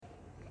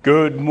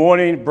Good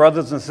morning,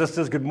 brothers and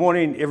sisters. Good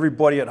morning,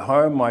 everybody at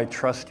home. I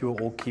trust you're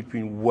all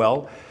keeping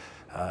well.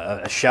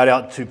 A shout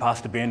out to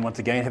Pastor Ben once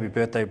again. Happy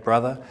birthday,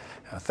 brother.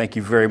 Thank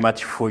you very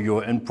much for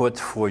your input,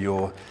 for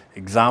your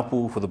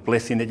example, for the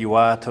blessing that you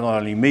are to not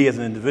only me as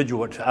an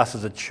individual, but to us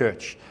as a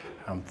church.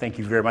 Thank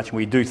you very much, and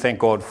we do thank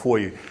God for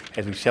you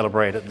as we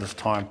celebrate at this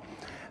time.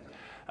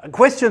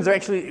 Questions are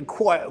actually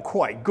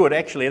quite good,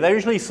 actually. They're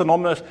usually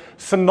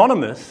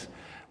synonymous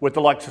with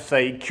the likes of,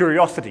 say,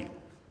 curiosity.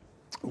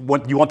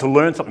 You want to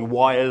learn something.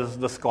 Why is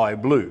the sky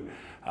blue?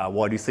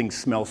 Why do things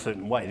smell a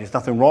certain way? There's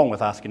nothing wrong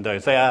with asking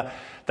those.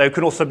 They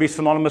could also be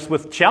synonymous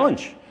with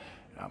challenge.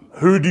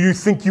 Who do you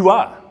think you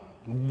are?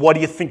 What do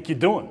you think you're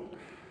doing?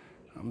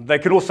 They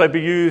could also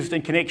be used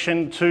in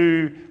connection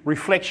to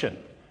reflection.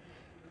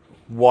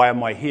 Why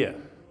am I here?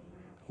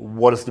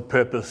 What is the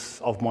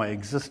purpose of my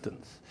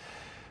existence?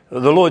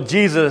 The Lord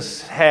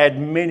Jesus had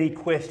many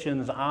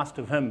questions asked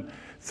of him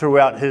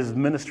throughout his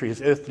ministry,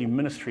 his earthly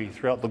ministry,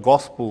 throughout the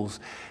Gospels.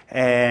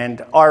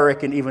 And I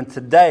reckon even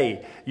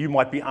today you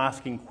might be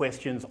asking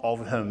questions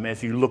of him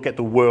as you look at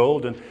the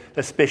world, and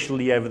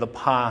especially over the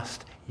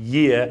past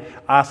year,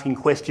 asking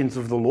questions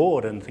of the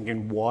Lord and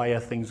thinking, why are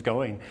things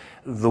going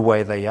the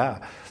way they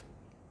are?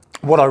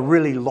 What I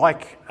really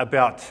like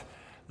about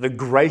the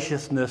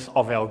graciousness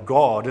of our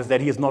God is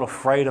that he is not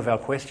afraid of our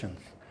questions.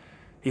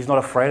 He's not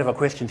afraid of our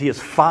questions. He is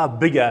far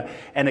bigger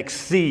and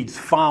exceeds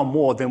far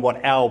more than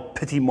what our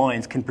petty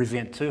minds can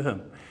present to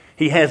him.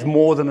 He has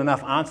more than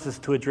enough answers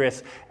to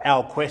address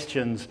our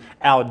questions,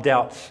 our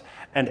doubts,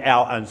 and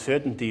our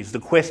uncertainties. The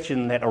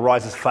question that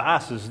arises for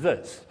us is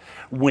this: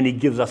 when he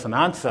gives us an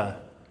answer,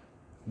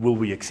 will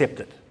we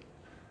accept it?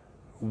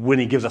 When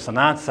he gives us an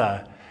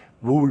answer,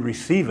 will we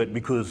receive it?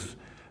 Because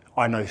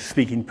I know,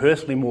 speaking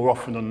personally, more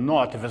often than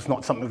not, if it's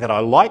not something that I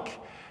like,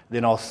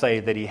 then I'll say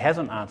that he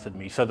hasn't answered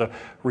me. So the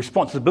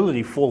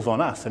responsibility falls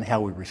on us and how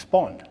we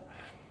respond.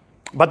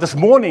 But this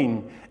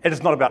morning, it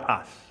is not about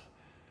us.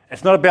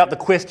 It's not about the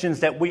questions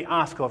that we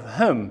ask of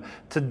him.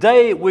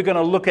 Today, we're going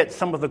to look at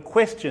some of the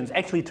questions,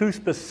 actually two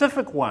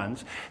specific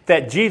ones,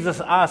 that Jesus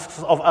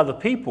asks of other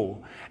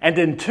people and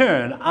in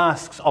turn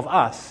asks of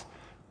us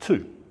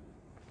too.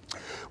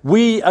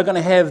 We are going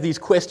to have these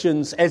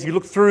questions as you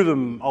look through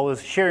them. I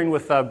was sharing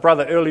with a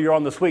brother earlier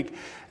on this week.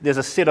 There's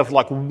a set of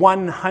like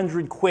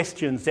 100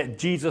 questions that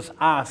Jesus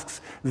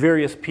asks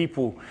various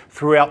people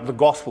throughout the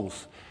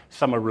Gospels.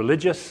 Some are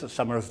religious,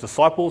 some are his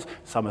disciples,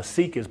 some are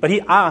seekers. But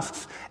he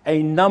asks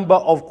a number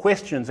of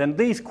questions. And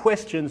these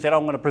questions that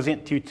I'm going to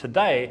present to you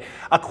today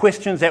are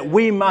questions that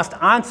we must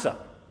answer.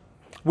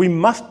 We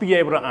must be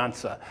able to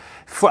answer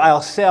for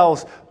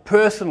ourselves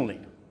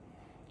personally.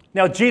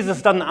 Now,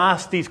 Jesus doesn't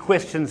ask these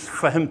questions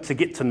for him to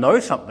get to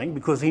know something,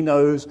 because he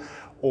knows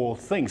all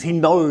things. He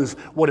knows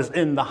what is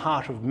in the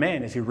heart of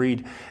man, as you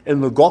read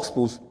in the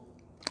Gospels.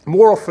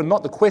 More often than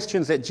not, the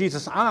questions that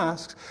Jesus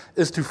asks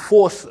is to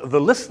force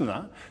the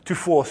listener, to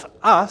force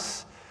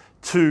us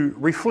to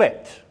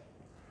reflect,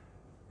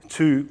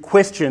 to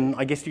question,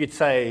 I guess you could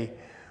say,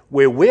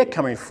 where we're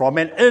coming from.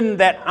 And in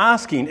that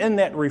asking, in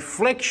that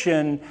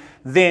reflection,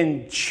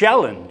 then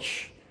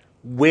challenge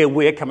where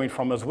we're coming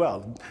from as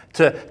well,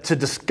 to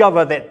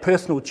discover that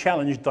personal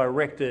challenge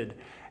directed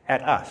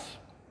at us.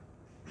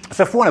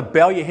 So if you want to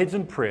bow your heads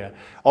in prayer,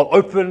 I'll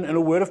open in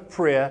a word of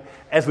prayer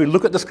as we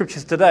look at the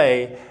scriptures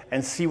today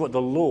and see what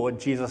the Lord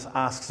Jesus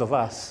asks of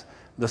us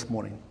this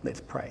morning.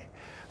 Let's pray.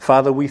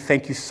 Father, we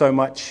thank you so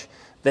much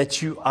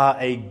that you are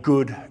a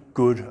good,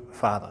 good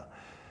Father.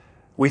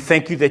 We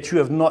thank you that you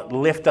have not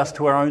left us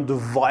to our own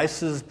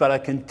devices, but are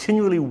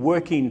continually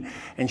working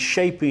and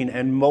shaping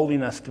and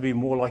molding us to be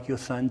more like your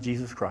Son,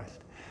 Jesus Christ.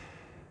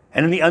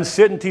 And in the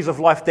uncertainties of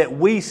life that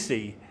we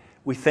see,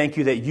 we thank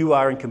you that you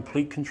are in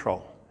complete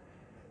control,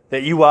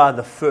 that you are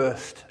the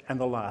first and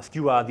the last.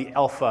 You are the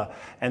Alpha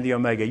and the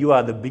Omega. You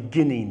are the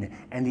beginning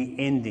and the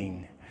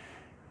ending.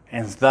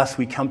 And thus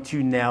we come to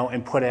you now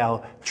and put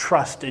our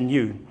trust in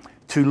you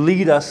to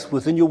lead us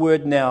within your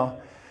word now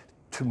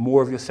to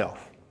more of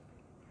yourself.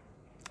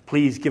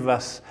 Please give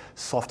us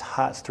soft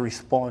hearts to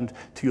respond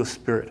to your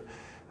Spirit.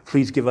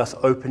 Please give us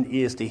open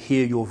ears to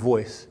hear your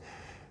voice.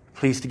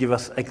 Please to give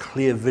us a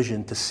clear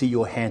vision to see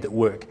your hand at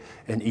work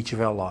in each of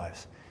our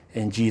lives.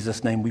 In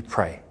Jesus' name we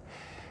pray.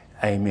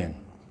 Amen.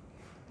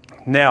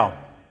 Now,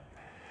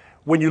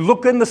 when you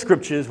look in the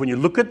scriptures, when you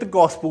look at the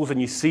Gospels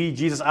and you see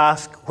Jesus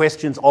ask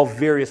questions of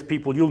various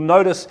people, you'll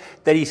notice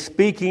that he's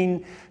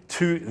speaking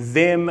to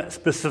them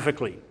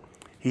specifically.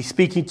 He's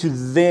speaking to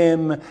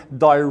them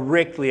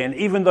directly. And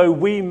even though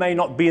we may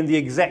not be in the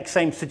exact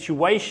same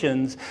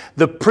situations,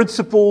 the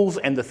principles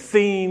and the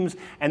themes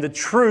and the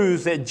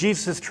truths that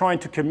Jesus is trying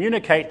to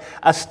communicate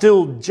are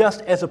still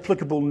just as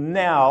applicable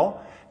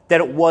now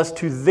that it was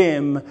to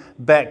them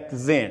back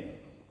then.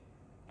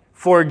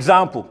 For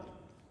example,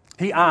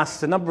 he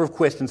asks a number of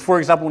questions. For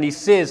example, when he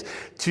says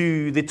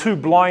to the two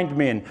blind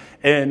men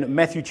in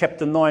Matthew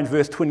chapter 9,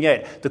 verse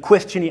 28, the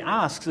question he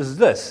asks is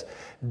this: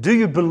 do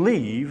you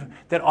believe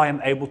that I am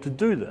able to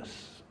do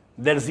this?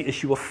 That is the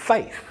issue of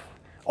faith,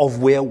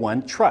 of where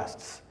one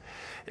trusts.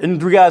 In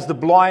regards to the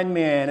blind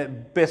man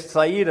at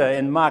Bethsaida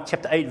in Mark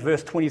chapter 8,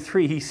 verse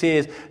 23, he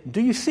says,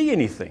 "Do you see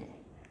anything?"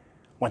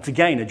 Once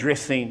again,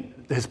 addressing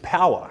his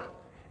power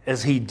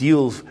as he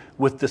deals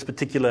with this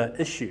particular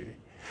issue.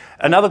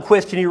 Another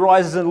question he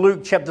raises in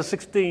Luke chapter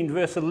 16,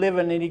 verse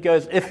 11, and he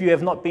goes, "If you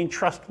have not been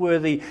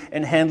trustworthy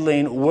in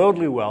handling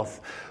worldly wealth,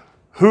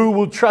 who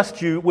will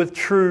trust you with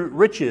true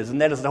riches?"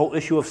 And that is the whole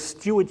issue of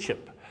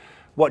stewardship,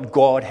 what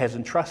God has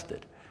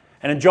entrusted.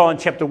 And in John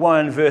chapter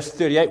 1, verse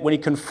 38, when he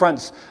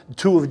confronts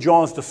two of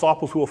John's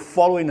disciples who are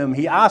following him,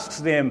 he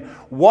asks them,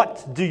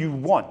 "What do you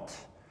want?"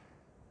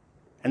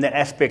 And that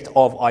aspect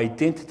of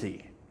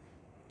identity.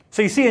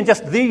 So you see in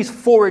just these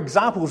four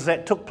examples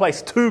that took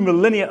place 2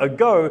 millennia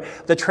ago,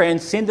 the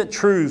transcendent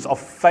truths of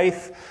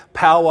faith,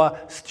 power,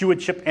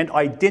 stewardship, and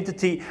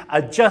identity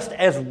are just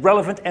as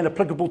relevant and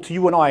applicable to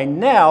you and I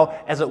now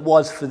as it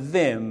was for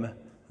them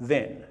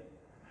then.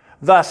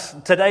 Thus,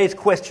 today's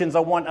questions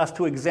I want us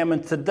to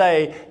examine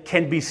today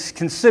can be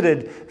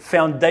considered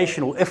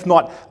foundational, if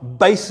not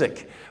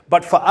basic.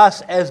 But for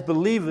us as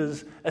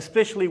believers,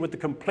 especially with the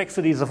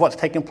complexities of what's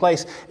taken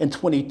place in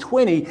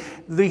 2020,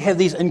 we have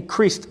these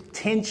increased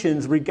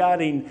tensions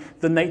regarding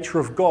the nature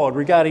of God,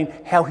 regarding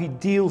how he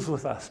deals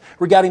with us,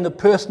 regarding the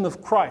person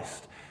of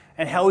Christ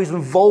and how he's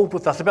involved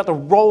with us, about the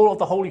role of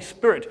the Holy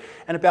Spirit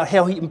and about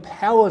how he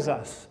empowers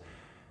us.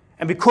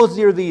 And because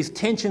there are these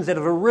tensions that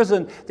have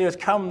arisen, there has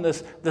come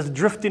this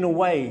drifting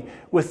away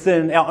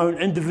within our own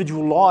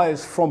individual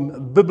lives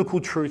from biblical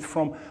truth,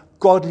 from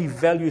godly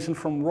values, and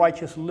from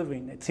righteous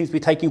living. It seems to be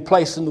taking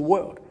place in the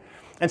world.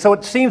 And so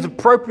it seems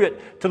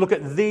appropriate to look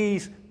at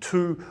these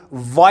two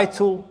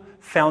vital,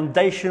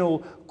 foundational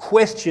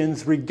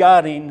questions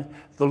regarding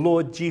the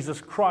Lord Jesus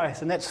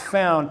Christ. And that's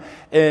found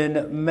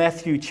in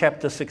Matthew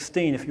chapter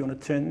 16, if you want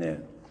to turn there.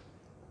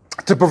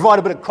 To provide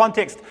a bit of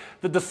context,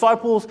 the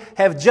disciples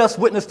have just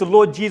witnessed the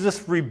Lord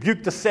Jesus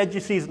rebuke the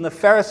Sadducees and the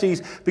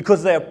Pharisees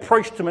because they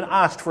approached him and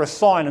asked for a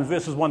sign in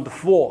verses 1 to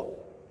 4.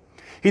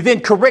 He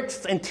then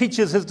corrects and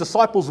teaches his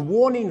disciples,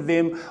 warning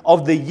them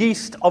of the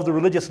yeast of the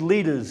religious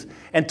leaders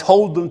and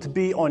told them to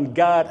be on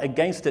guard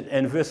against it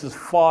in verses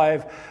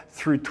 5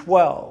 through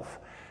 12.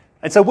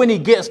 And so when he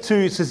gets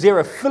to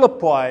Caesarea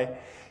Philippi,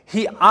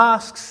 he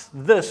asks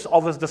this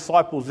of his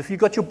disciples. If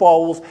you've got your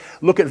Bibles,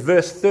 look at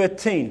verse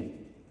 13.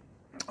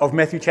 Of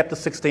Matthew chapter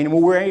 16, and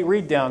we'll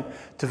read down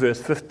to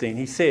verse 15.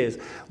 He says,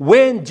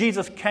 "When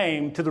Jesus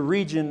came to the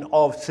region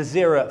of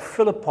Caesarea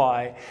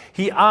Philippi,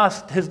 he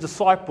asked his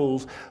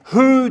disciples,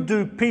 'Who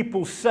do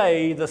people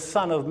say the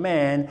Son of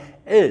Man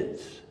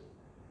is?'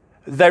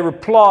 They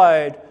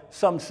replied,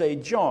 'Some say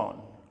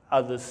John,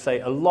 others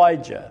say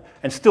Elijah,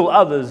 and still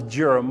others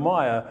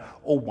Jeremiah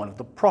or one of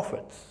the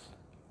prophets.'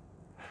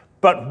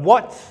 'But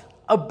what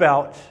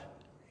about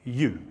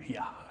you?' he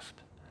asked.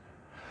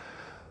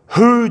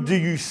 'Who do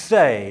you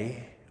say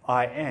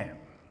I am?'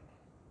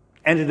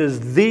 And it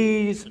is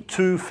these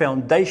two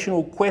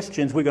foundational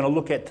questions we're going to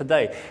look at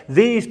today.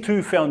 These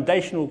two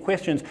foundational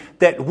questions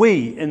that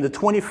we in the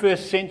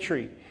 21st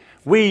century,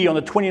 we on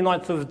the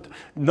 29th of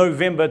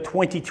November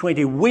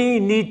 2020, we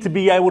need to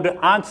be able to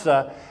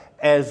answer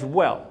as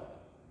well.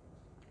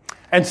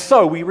 And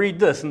so we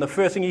read this, and the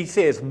first thing he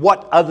says,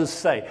 what others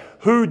say.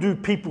 Who do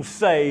people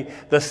say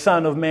the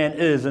Son of Man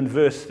is in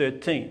verse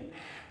 13?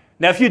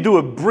 Now, if you do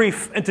a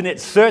brief internet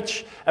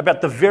search about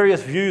the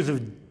various views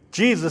of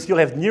Jesus, you'll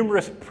have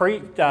numerous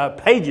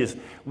pages,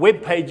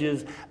 web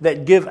pages,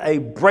 that give a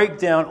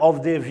breakdown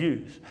of their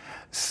views.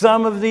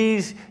 Some of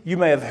these you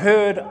may have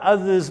heard,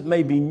 others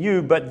may be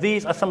new, but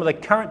these are some of the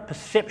current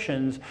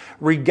perceptions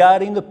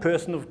regarding the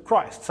person of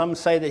Christ. Some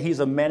say that he's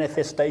a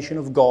manifestation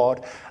of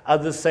God.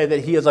 Others say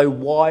that he is a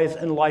wise,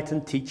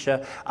 enlightened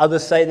teacher.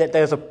 Others say that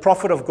there's a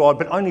prophet of God,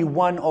 but only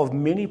one of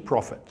many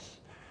prophets.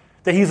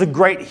 That he's a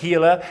great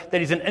healer,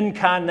 that he's an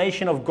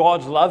incarnation of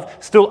God's love.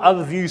 Still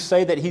other views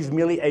say that he's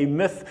merely a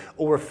myth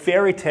or a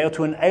fairy tale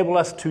to enable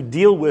us to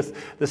deal with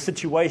the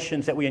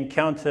situations that we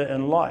encounter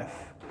in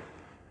life.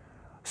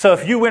 So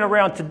if you went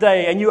around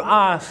today and you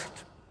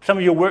asked some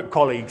of your work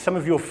colleagues, some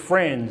of your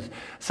friends,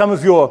 some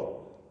of your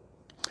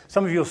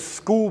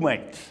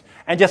schoolmates,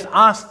 and just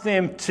asked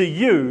them to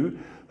you,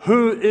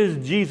 who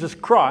is Jesus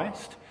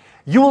Christ?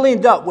 You will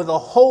end up with a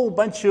whole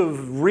bunch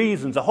of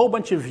reasons, a whole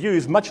bunch of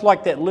views, much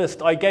like that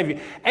list I gave you.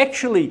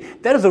 Actually,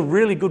 that is a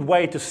really good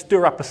way to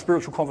stir up a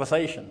spiritual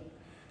conversation.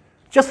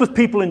 Just with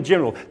people in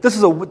general.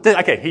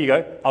 Okay, here you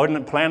go. I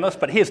didn't plan this,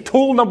 but here's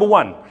tool number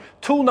one.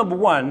 Tool number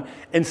one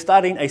in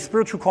starting a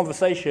spiritual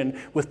conversation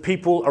with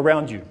people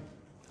around you.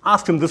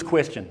 Ask them this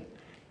question.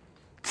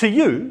 To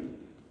you,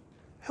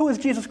 who is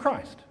Jesus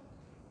Christ?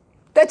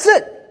 That's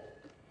it.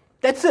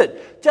 That's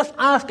it. Just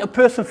ask a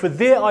person for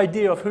their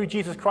idea of who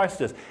Jesus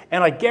Christ is.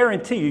 And I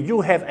guarantee you,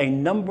 you'll have a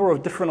number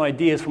of different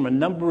ideas from a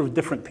number of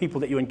different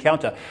people that you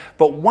encounter.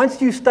 But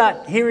once you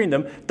start hearing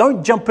them,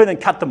 don't jump in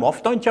and cut them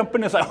off. Don't jump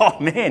in and say, oh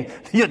man,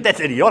 that's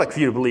idiotic for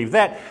you to believe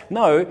that.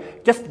 No,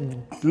 just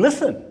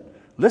listen.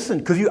 Listen,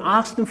 because you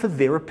asked them for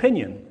their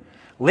opinion.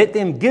 Let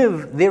them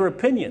give their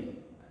opinion.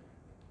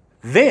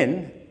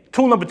 Then,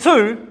 tool number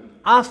two,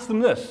 ask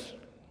them this.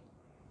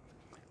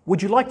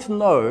 would you like to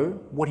know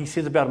what he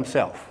says about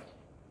himself?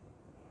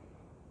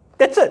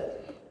 That's it.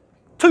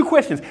 2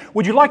 questions.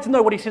 Would you like to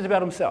know what he says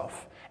about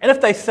himself? And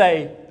if they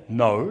say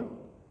no,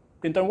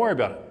 then don't worry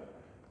about it,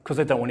 because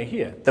they don't want to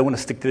hear. They want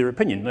to stick to their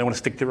opinion. They want to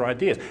stick to their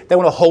ideas. They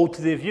want to hold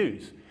to their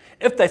views.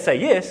 If they say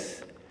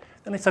yes,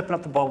 then let's open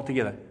up the Bible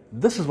together.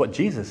 This is what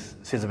Jesus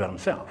says about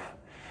himself.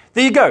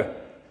 There you go.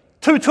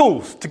 2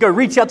 tools to go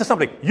reach out to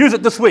somebody. Use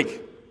it this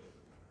week.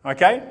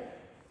 Okay?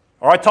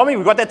 All right, Tommy,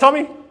 we got that,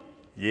 Tommy?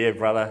 Yeah,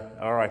 brother.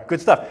 All right,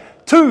 good stuff.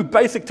 2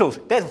 basic tools.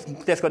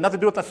 That's got nothing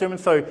to do with my sermon,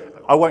 so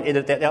I won't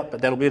edit that out,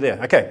 but that'll be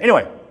there. Okay,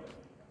 anyway.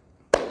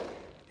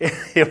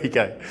 Here we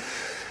go.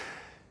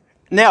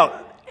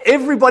 Now,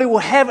 everybody will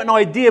have an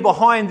idea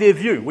behind their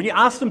view. When you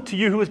ask them to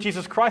you who is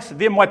Jesus Christ,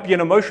 there might be an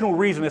emotional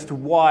reason as to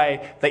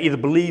why they either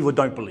believe or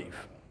don't believe.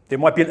 There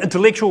might be an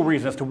intellectual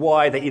reason as to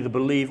why they either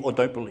believe or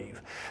don't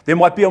believe. There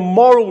might be a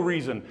moral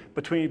reason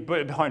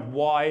behind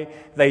why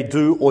they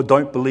do or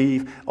don't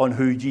believe on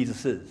who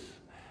Jesus is.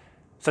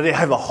 So they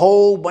have a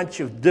whole bunch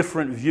of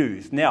different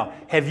views. Now,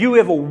 have you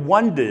ever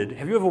wondered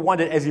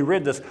as you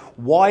read this,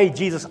 why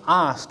Jesus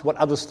asked what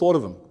others thought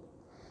of him?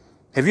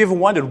 Have you ever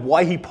wondered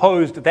why he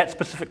posed that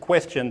specific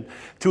question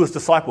to his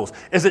disciples?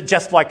 Is it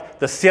just like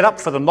the setup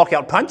for the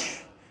knockout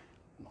punch?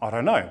 I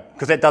don't know,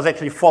 because that does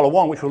actually follow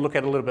on, which we'll look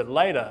at a little bit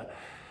later.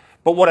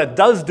 But what it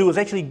does do is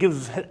actually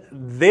gives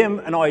them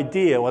an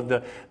idea, or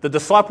the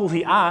disciples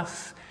he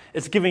asks,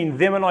 it's giving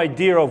them an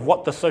idea of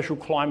what the social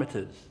climate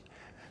is.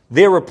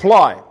 Their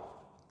reply,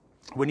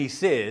 when he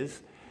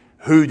says,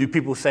 who do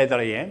people say that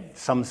I am?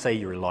 Some say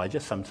you're Elijah,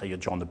 some say you're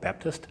John the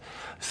Baptist,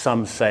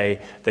 some say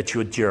that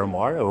you're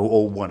Jeremiah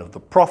or one of the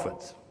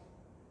prophets.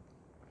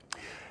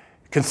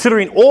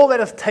 Considering all that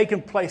has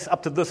taken place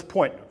up to this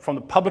point, from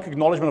the public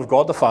acknowledgement of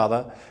God the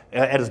Father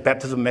at his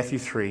baptism, Matthew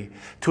 3,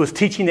 to his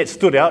teaching that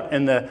stood out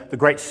in the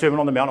great Sermon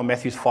on the Mount of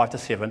Matthews 5 to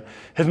 7,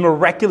 his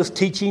miraculous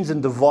teachings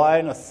and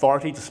divine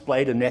authority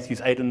displayed in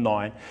Matthews 8 and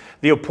 9,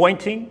 the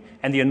appointing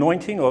and the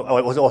anointing,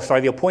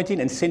 the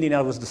appointing and sending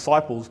out of his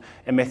disciples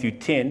in Matthew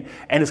 10,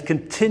 and his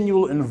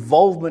continual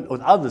involvement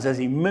with others as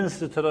he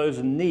ministers to those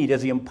in need,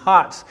 as he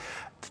imparts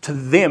to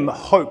them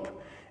hope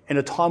in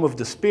a time of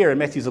despair in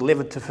Matthews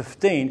 11 to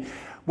 15,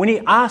 when he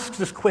asks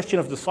this question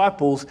of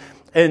disciples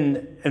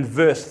in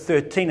verse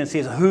 13 and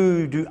says,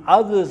 who do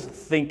others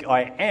think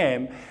I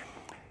am?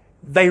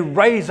 They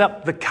raise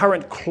up the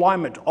current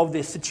climate of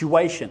their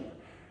situation.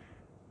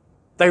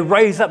 They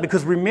raise up,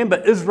 because remember,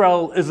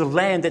 Israel is a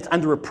land that's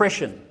under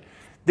oppression.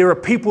 There are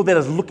people that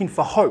are looking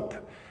for hope.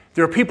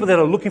 There are people that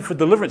are looking for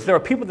deliverance. There are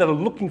people that are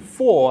looking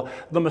for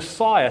the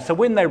Messiah. So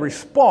when they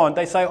respond,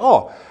 they say,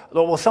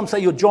 well, some say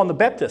you're John the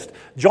Baptist.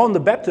 John the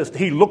Baptist,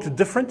 he looked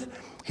different,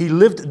 he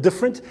lived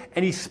different,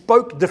 and he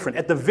spoke different.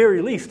 At the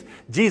very least,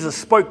 Jesus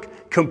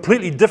spoke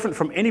completely different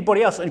from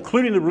anybody else,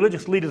 including the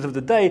religious leaders of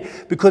the day,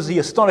 because he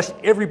astonished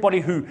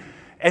everybody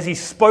as he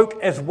spoke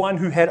as one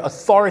who had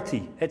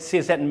authority. It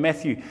says that in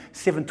Matthew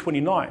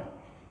 7:29.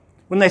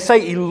 When they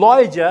say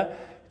Elijah,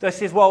 they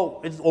says,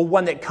 or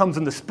one that comes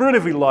in the spirit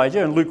of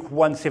Elijah, in Luke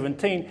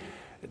 1:17,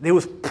 there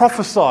was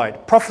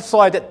prophesied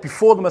that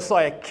before the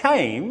Messiah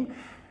came,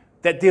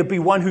 that there'd be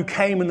one who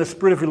came in the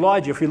spirit of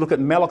Elijah. If you look at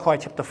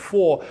Malachi chapter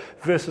 4,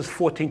 verses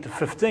 14 to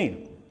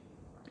 15.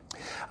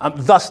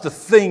 Thus the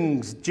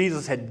things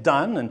Jesus had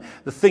done and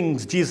the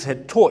things Jesus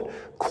had taught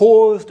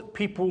caused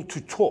people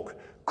to talk.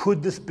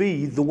 Could this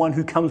be the one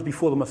who comes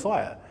before the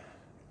Messiah?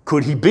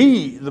 Could he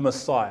be the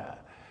Messiah?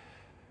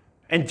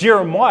 And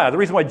Jeremiah, the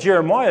reason why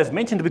Jeremiah is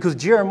mentioned is because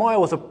Jeremiah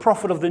was a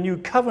prophet of the new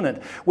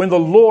covenant, when the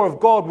law of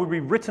God would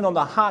be written on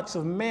the hearts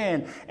of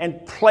man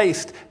and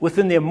placed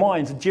within their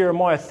minds.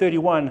 Jeremiah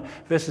 31,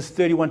 verses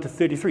 31 to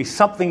 33,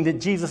 something that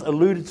Jesus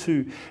alluded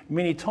to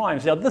many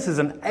times. Now, this is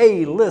an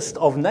A list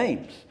of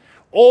names,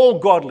 all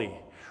godly,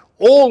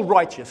 all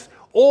righteous,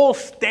 all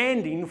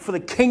standing for the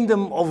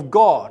kingdom of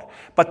God.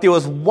 But there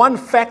was one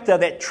factor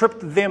that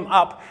tripped them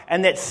up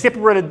and that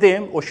separated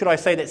them, or should I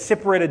say that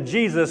separated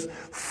Jesus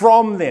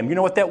from them. You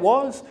know what that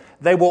was?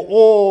 They were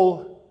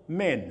all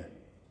men.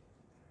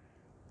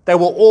 They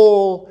were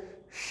all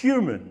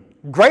human.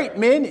 Great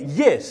men,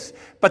 yes,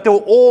 but they were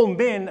all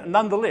men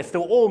nonetheless. They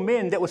were all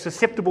men that were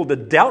susceptible to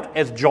doubt,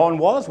 as John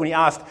was when he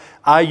asked,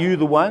 are you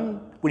the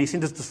one, when he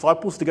sent his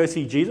disciples to go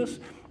see Jesus?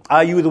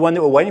 Are you the one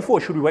that we're waiting for,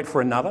 or should we wait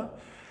for another?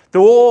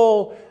 They're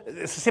all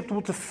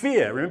susceptible to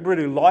fear. Remember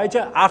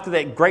Elijah, after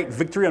that great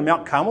victory on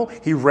Mount Carmel,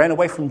 he ran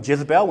away from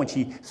Jezebel when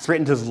she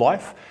threatened his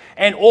life.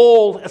 And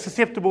all are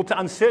susceptible to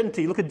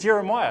uncertainty. Look at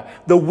Jeremiah,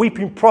 the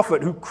weeping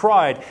prophet who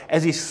cried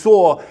as he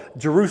saw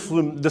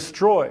Jerusalem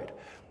destroyed.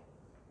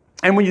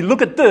 And when you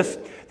look at this,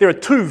 there are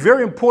 2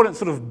 very important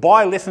sort of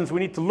lessons we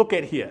need to look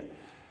at here.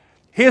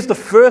 Here's the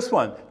first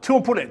one, 2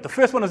 important. The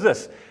first one is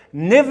this: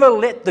 never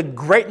let the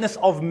greatness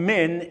of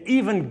men,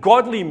 even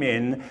godly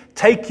men,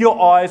 take your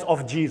eyes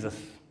off Jesus.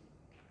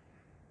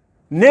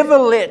 Never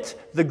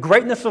let the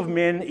greatness of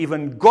men,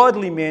 even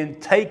godly men,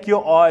 take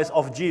your eyes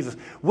off Jesus,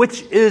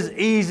 which is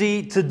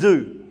easy to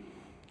do.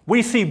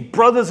 We see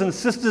brothers and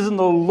sisters in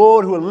the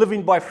Lord who are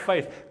living by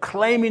faith,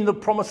 claiming the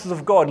promises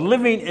of God,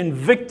 living in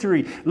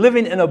victory,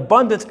 living in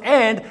abundance,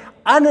 and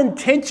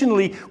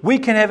unintentionally we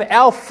can have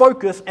our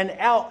focus and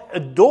our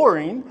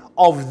adoring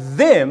of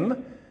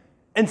them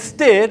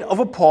instead of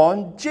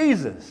upon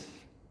Jesus.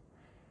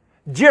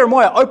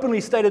 Jeremiah openly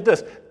stated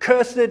this: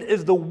 "Cursed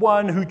is the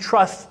one who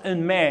trusts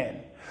in man,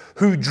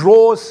 who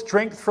draws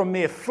strength from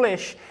their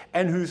flesh,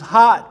 and whose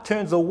heart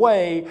turns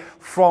away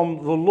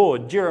from the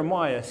Lord."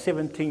 Jeremiah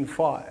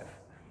 17:5.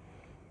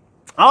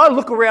 I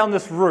look around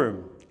this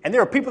room, and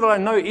there are people that I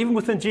know, even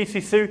within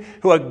GCC,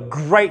 who are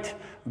great,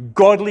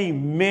 godly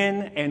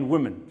men and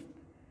women.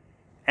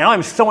 And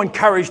I'm so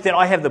encouraged that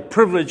I have the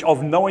privilege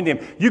of knowing them.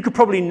 You could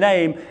probably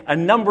name a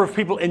number of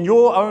people in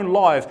your own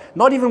lives,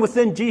 not even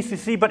within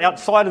GCC, but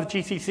outside of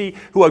GCC,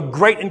 who are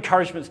great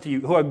encouragements to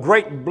you, who are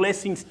great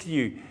blessings to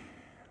you.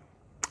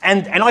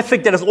 And I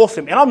think that is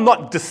awesome. And I'm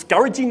not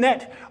discouraging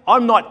that.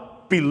 I'm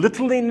not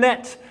belittling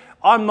that.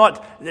 I'm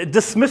not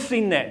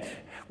dismissing that.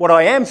 What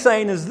I am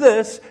saying is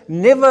this: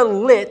 never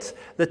let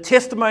the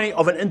testimony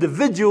of an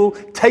individual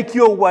take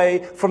you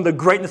away from the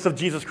greatness of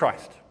Jesus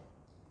Christ.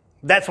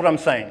 That's what I'm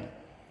saying.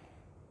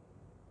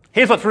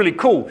 Here's what's really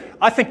cool.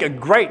 I think a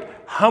great,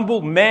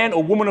 humble man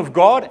or woman of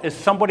God is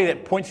somebody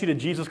that points you to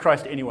Jesus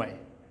Christ anyway.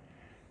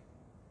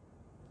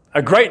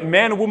 A great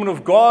man or woman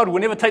of God will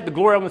never take the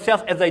glory of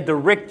themselves as they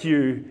direct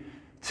you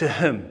to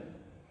Him,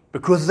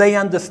 because they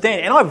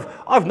understand. And I've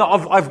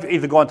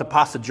either gone to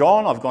Pastor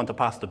John, I've gone to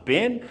Pastor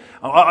Ben,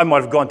 I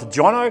might have gone to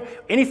Jono,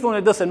 anything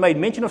like this, and made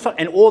mention of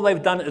something, and all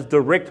they've done is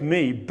direct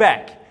me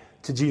back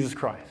to Jesus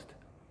Christ.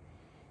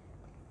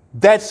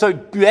 That's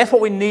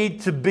what we need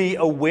to be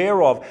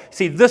aware of.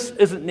 See, this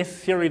isn't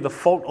necessarily the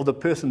fault of the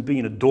person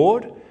being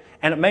adored,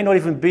 and it may not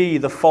even be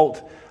the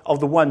fault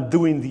of the one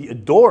doing the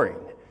adoring,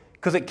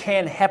 because it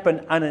can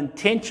happen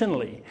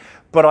unintentionally.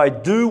 But I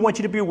do want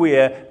you to be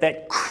aware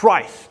that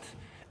Christ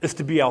is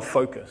to be our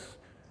focus,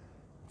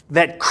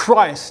 that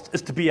Christ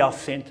is to be our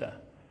center,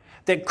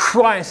 that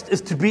Christ is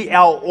to be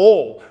our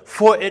all.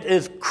 For it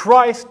is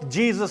Christ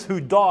Jesus who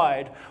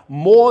died,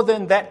 more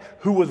than that,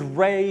 who was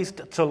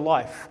raised to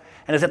life,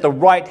 and is at the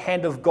right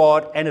hand of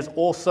God, and is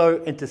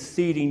also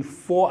interceding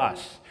for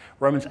us.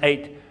 Romans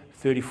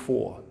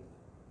 8:34.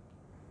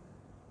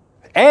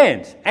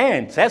 And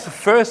so that's the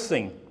first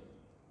thing.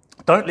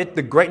 Don't let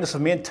the greatness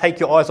of men take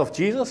your eyes off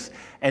Jesus.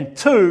 And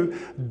two,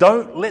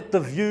 don't let the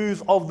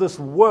views of this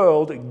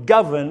world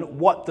govern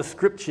what the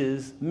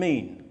Scriptures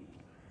mean.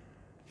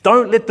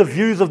 Don't let the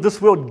views of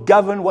this world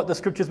govern what the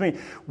Scriptures mean.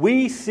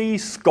 We see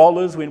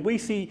scholars, when we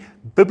see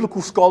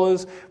biblical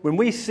scholars, when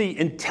we see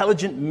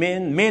intelligent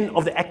men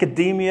of the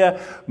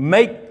academia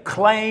make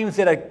claims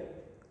that are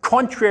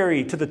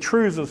contrary to the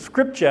truths of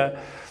Scripture.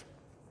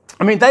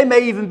 I mean, they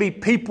may even be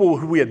people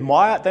who we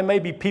admire. They may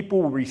be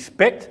people we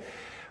respect.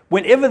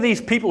 Whenever these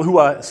people who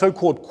are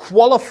so-called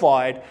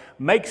qualified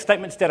make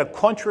statements that are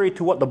contrary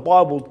to what the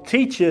Bible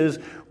teaches,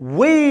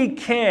 we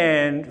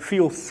can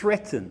feel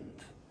threatened.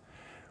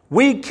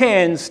 We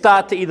can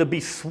start to either be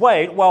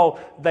swayed, well,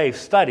 they've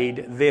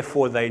studied,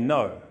 therefore they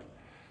know.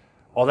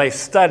 Or they've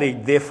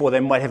studied, therefore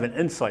they might have an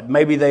insight.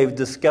 Maybe they've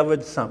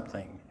discovered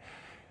something.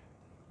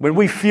 When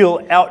we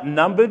feel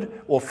outnumbered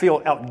or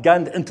feel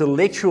outgunned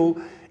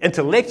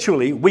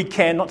intellectually, we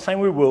can, not saying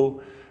we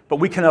will, but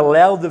we can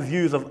allow the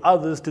views of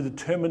others to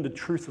determine the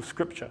truth of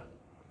Scripture,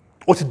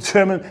 or to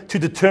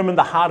determine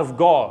the heart of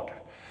God,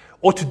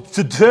 or to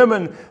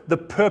determine the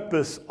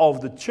purpose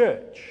of the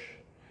church.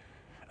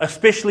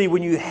 Especially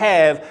when you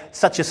have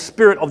such a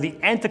spirit of the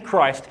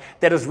Antichrist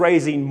that is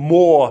raising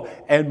more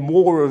and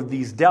more of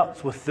these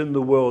doubts within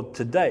the world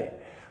today.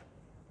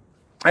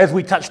 As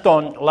we touched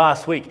on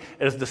last week,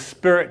 it is the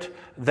spirit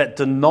that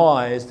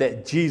denies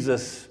that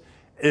Jesus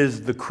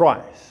is the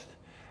Christ.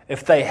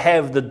 If they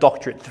have the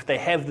doctorates, if they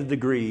have the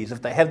degrees, if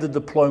they have the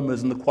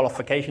diplomas and the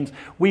qualifications,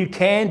 we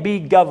can be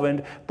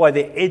governed by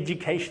their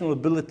educational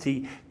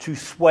ability to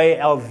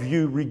sway our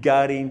view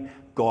regarding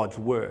God's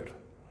Word.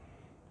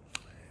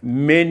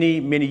 Many,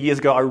 many years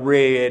ago, I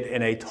read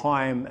in a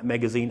Time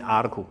magazine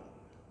article.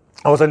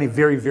 I was only a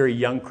very, very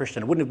young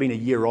Christian. I wouldn't have been a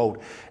year old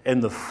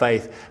in the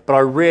faith. But I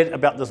read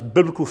about this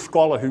biblical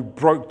scholar who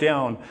broke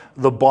down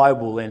the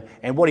Bible.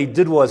 And what he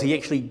did was he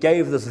actually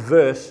gave this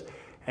verse,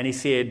 and he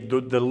said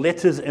the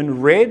letters in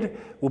red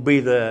will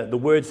be the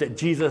words that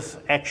Jesus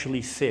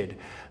actually said.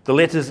 The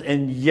letters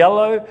in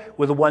yellow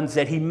were the ones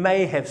that he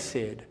may have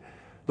said.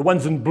 The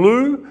ones in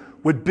blue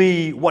would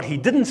be what he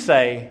didn't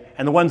say,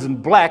 and the ones in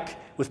black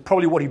was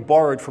probably what he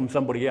borrowed from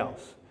somebody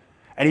else.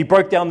 And he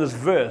broke down this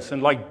verse,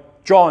 and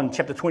like John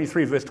chapter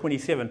 23, verse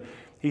 27,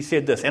 he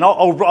said this. And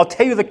I'll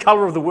tell you the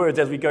color of the words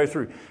as we go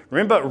through.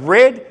 Remember,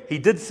 red, he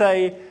did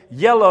say.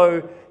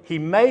 Yellow, he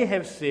may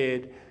have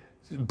said.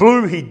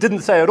 Blue, he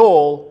didn't say at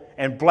all.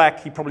 And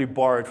black, he probably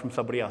borrowed from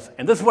somebody else.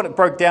 And this is what it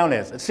broke down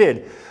as. It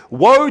said,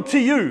 "Woe to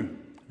you,"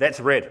 that's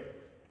red.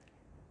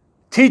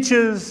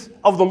 "Teachers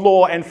of the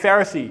law and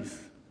Pharisees,"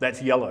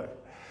 that's yellow.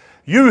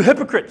 "You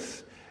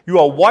hypocrites, you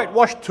are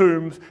whitewashed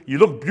tombs. You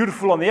look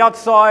beautiful on the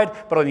outside,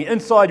 but on the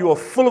inside you are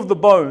full of the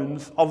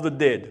bones of the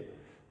dead."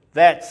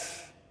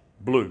 That's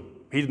blue.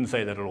 He didn't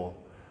say that at all.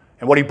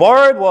 And what he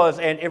borrowed was,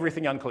 and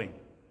everything unclean.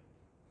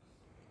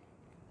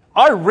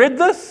 I read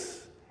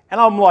this, and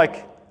I'm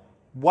like,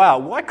 wow,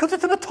 why? Because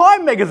it's in a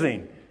Time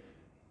magazine.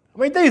 I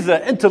mean, these are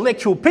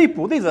intellectual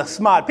people. These are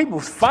smart people,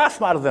 far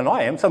smarter than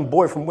I am, some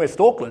boy from West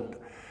Auckland.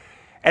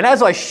 And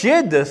as I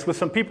shared this with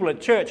some people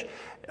at church,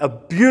 a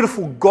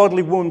beautiful,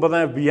 godly woman by the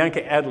name of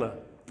Bianca Adler,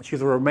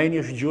 she's a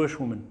Romanian Jewish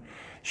woman,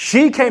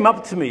 she came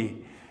up to me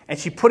and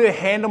she put her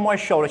hand on my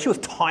shoulder. She was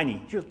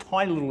tiny. She was a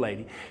tiny little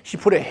lady. She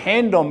put her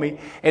hand on me,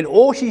 and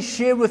all she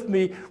shared with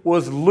me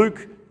was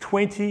Luke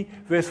 20,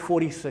 verse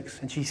 46.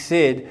 And she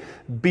said,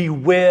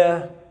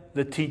 beware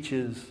the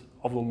teachers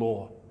of the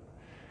law.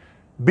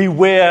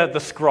 Beware the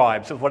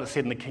scribes, is what it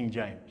said in the King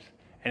James.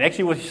 And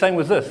actually what she's saying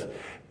was this: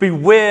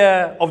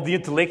 beware of the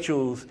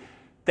intellectuals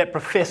that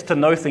profess to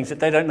know things that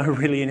they don't know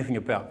really anything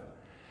about.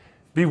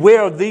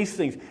 Beware of these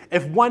things.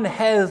 If one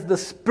has the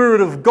Spirit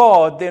of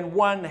God, then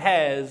one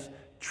has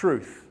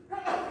truth.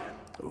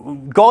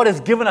 God has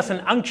given us an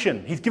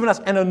unction. He's given us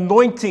an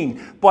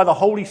anointing by the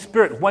Holy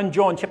Spirit. 1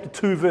 John chapter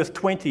 2, verse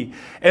 20.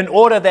 In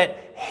order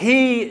that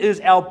He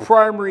is our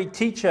primary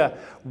teacher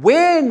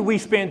when we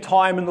spend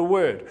time in the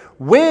Word,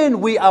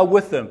 when we are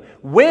with Him,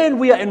 when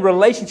we are in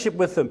relationship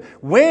with Him,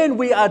 when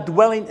we are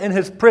dwelling in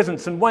His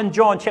presence. In 1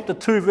 John chapter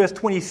 2, verse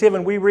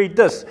 27, we read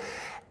this: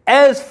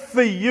 as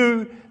for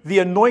you, the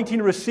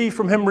anointing received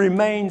from Him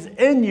remains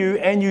in you,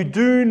 and you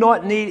do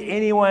not need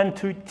anyone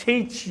to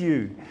teach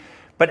you.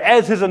 But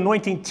as His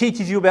anointing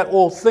teaches you about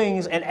all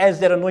things, and as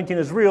that anointing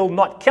is real,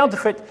 not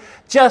counterfeit,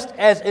 just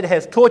as it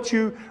has taught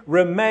you,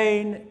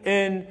 remain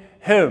in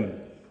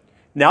Him.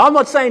 Now, I'm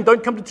not saying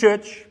don't come to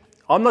church.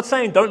 I'm not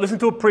saying don't listen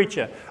to a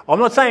preacher. I'm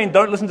not saying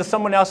don't listen to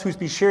someone else who's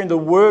been sharing the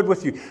Word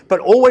with you.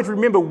 But always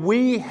remember,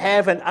 we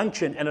have an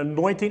unction, an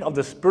anointing of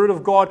the Spirit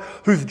of God,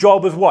 whose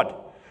job is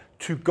what?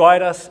 To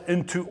guide us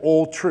into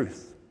all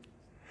truth.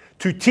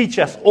 To teach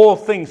us all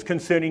things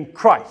concerning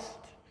Christ.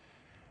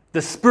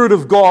 The Spirit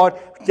of God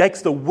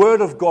takes the Word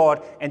of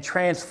God and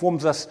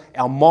transforms us,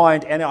 our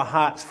mind and our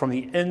hearts, from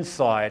the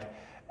inside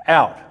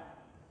out.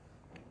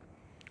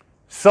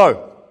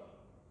 So,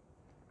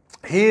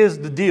 here's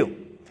the deal.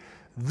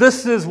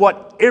 This is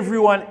what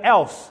everyone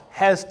else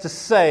has to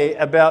say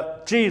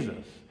about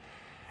Jesus.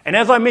 And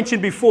as I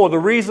mentioned before, the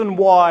reason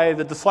why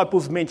the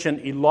disciples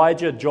mentioned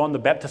Elijah, John the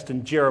Baptist,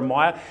 and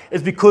Jeremiah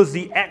is because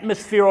the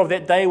atmosphere of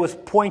that day was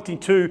pointing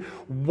to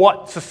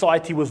what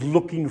society was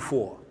looking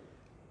for.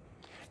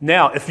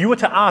 Now, if you were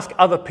to ask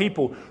other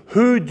people,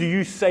 who do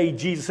you say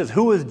Jesus is?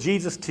 Who is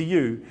Jesus to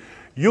you?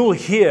 You'll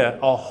hear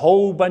a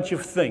whole bunch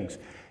of things.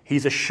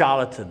 He's a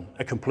charlatan,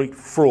 a complete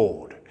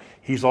fraud.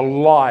 He's a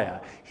liar.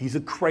 He's a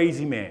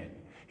crazy man.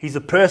 He's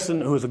a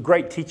person who is a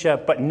great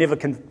teacher but never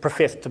can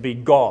profess to be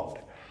God.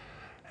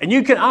 And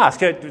you can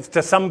ask,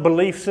 to some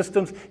belief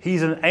systems,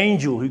 he's an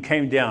angel who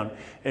came down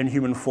in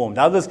human form.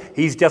 To others,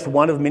 he's just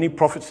one of many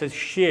prophets that's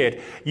shared.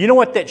 You know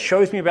what that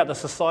shows me about the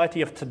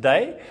society of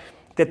today?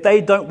 That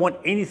they don't want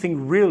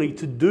anything really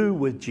to do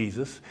with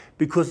Jesus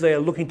because they are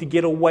looking to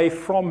get away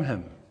from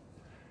Him.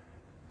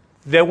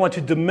 They want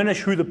to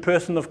diminish who the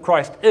person of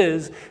Christ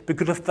is,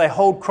 because if they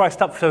hold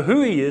Christ up for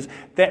who He is,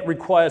 that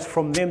requires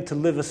from them to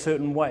live a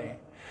certain way.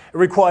 It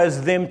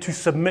requires them to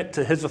submit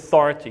to His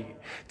authority,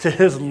 to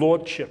His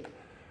lordship,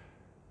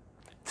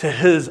 to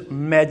His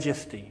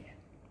majesty.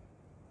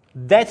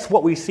 That's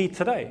what we see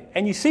today.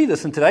 And you see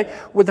this in today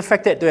with the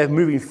fact that they're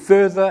moving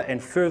further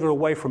and further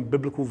away from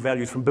biblical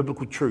values, from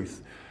biblical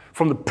truth,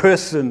 from the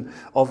person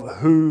of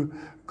who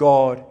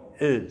God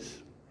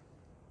is.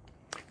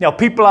 Now,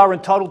 people are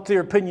entitled to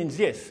their opinions,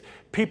 yes.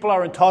 People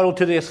are entitled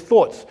to their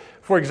thoughts.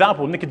 For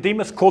example,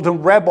 Nicodemus called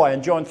him rabbi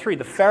in John 3.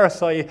 The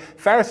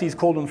Pharisees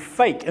called him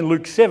fake in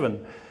Luke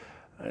 7.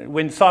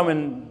 When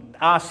Simon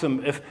asked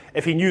him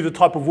if he knew the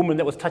type of woman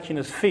that was touching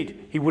his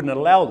feet, he wouldn't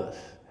allow this.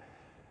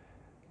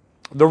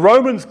 The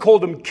Romans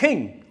called him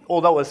king,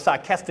 although it was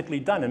sarcastically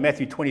done in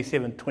Matthew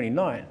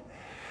 27:29.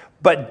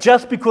 But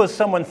just because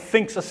someone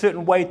thinks a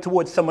certain way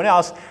towards someone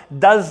else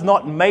does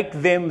not make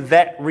them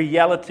that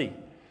reality.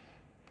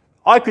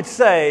 I could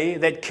say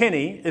that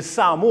Kenny is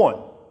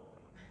Samoan.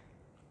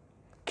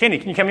 Kenny,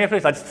 can you come here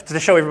please? Just to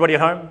show everybody at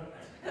home.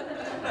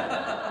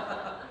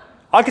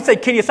 I could say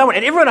Kenny is Samoan,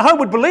 and everyone at home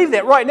would believe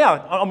that right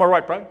now. Am I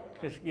right, bro?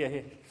 Yeah,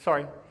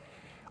 sorry.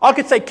 I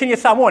could say Kenny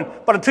is Samoan,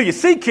 but until you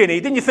see Kenny,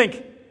 then you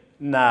think,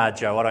 nah,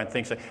 Joe, I don't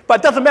think so. But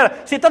it doesn't matter.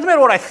 See, it doesn't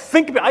matter what I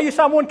think about. Are you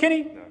Samoan,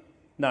 Kenny?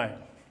 No.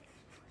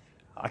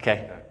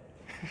 Okay.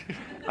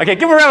 Okay,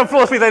 give him a round of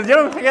applause, please, ladies and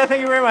gentlemen. Yeah,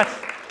 thank you very much.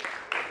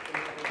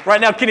 Right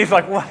now, Kenny's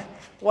like, what?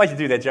 Why'd you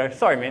do that, Joe?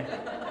 Sorry, man.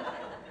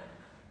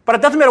 But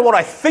it doesn't matter what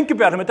I think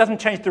about him. It doesn't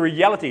change the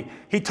reality.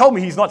 He told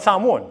me he's not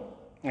Samoan.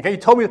 Okay, he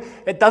told me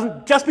it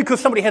doesn't, just because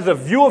somebody has a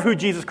view of who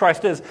Jesus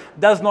Christ is,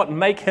 does not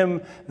make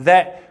him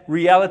that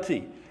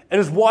reality. It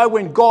is why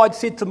when God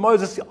said to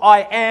Moses,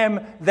 I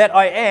am that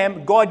I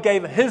am, God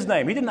gave His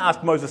name. He didn't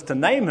ask Moses to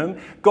name Him.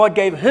 God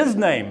gave His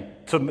name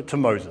to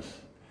Moses.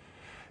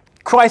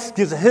 Christ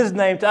gives His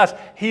name to us.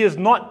 He is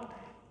not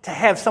to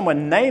have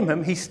someone name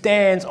Him. He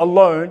stands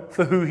alone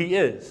for who He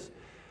is.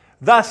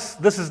 Thus,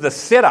 this is the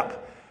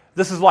setup.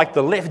 This is like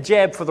the left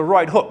jab for the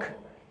right hook.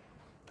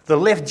 The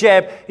left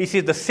jab, he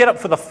says, the setup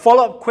for the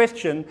follow-up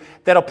question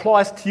that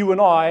applies to you and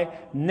I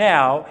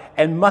now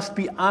and must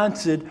be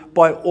answered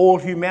by all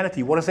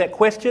humanity. What is that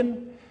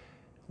question?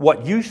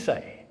 What you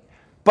say.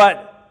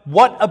 But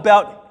what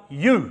about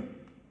you?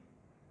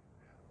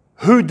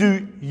 Who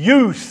do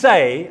you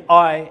say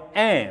I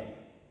am?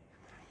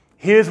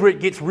 Here's where it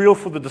gets real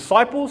for the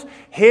disciples.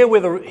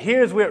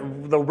 Here's where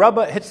the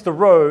rubber hits the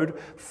road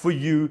for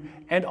you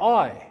and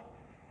I.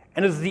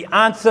 And it's the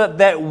answer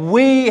that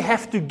we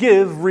have to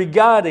give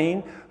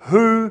regarding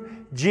who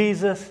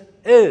Jesus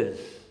is.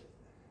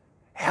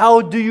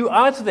 How do you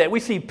answer that? We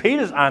see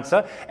Peter's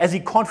answer as he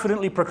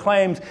confidently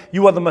proclaims,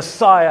 "You are the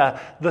Messiah,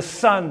 the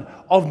Son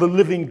of the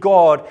living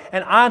God."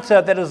 An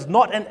answer that is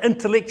not an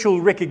intellectual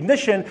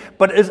recognition,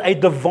 but is a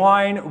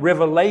divine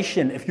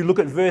revelation. If you look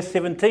at verse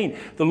 17,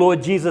 the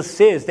Lord Jesus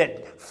says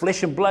that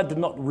flesh and blood did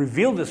not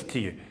reveal this to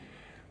you.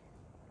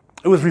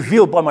 It was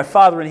revealed by my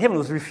Father in heaven. It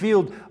was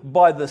revealed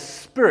by the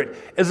Spirit.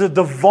 It's a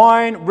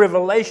divine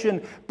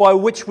revelation by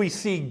which we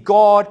see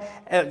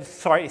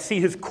see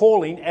His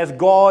calling as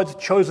God's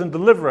chosen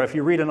deliverer. If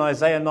you read in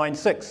Isaiah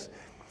 9:6,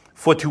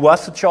 "For to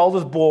us a child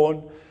is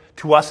born,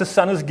 to us a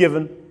son is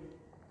given,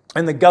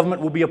 and the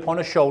government will be upon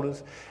his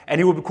shoulders, and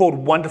he will be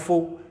called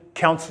Wonderful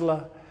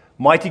Counselor,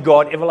 Mighty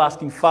God,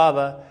 Everlasting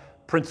Father,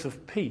 Prince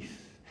of Peace."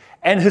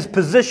 And his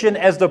position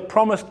as the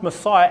promised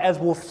Messiah, as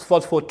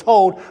was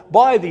foretold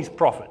by these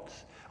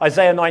prophets.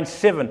 Isaiah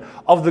 9:7,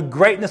 "Of the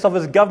greatness of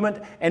his government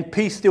and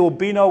peace there will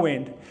be no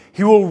end.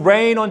 He will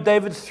reign on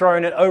David's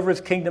throne and over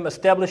his kingdom,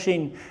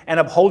 establishing and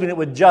upholding it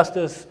with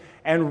justice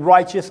and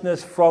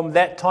righteousness from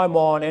that time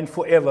on and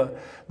forever.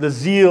 The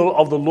zeal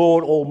of the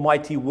Lord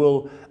Almighty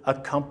will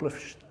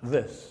accomplish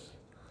this."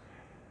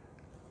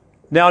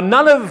 Now,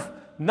 none of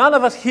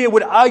us here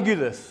would argue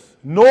this.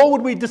 Nor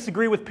would we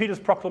disagree with Peter's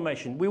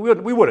proclamation. We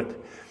wouldn't.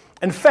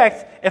 In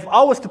fact, if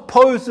I was to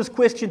pose this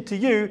question to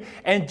you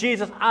and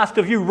Jesus asked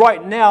of you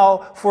right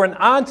now for an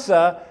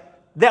answer,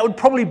 that would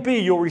probably be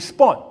your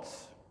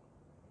response.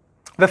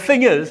 The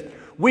thing is,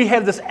 we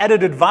have this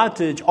added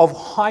advantage of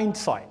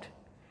hindsight.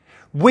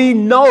 We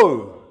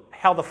know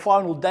how the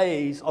final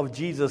days of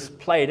Jesus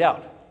played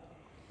out.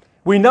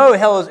 We know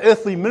how his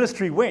earthly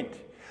ministry went.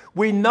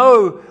 We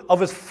know of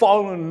his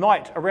final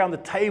night around the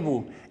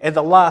table at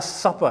the Last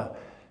Supper.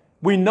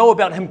 We know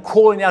about him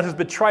calling out his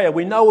betrayer.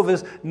 We know of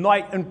his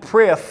night in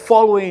prayer,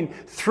 following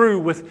through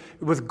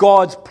with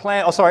God's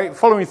plan.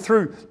 Following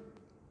through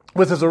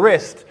with his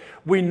arrest.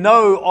 We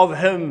know of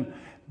him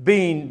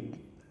being,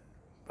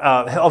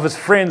 of his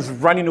friends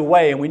running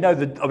away, and we know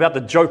about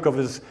the joke of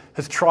his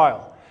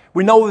trial.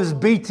 We know of his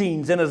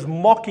beatings and his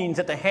mockings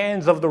at the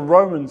hands of the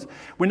Romans.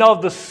 We know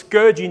of the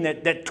scourging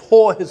that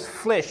tore his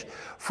flesh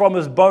from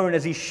his bone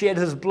as he shed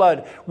his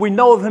blood. We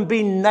know of him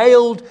being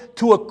nailed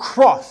to a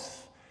cross,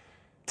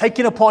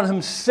 taking upon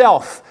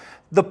himself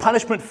the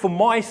punishment for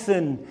my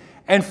sin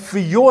and for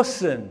your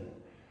sin.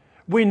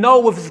 We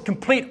know of his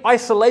complete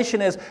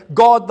isolation as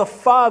God the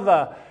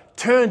Father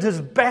turned his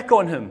back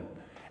on him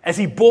as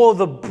he bore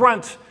the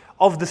brunt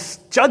of this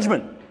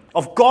judgment,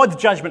 of God's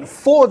judgment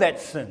for that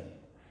sin.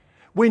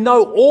 We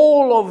know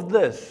all of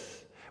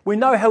this. We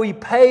know how he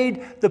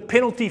paid the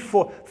penalty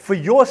for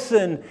your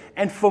sin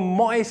and for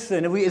my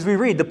sin. And as we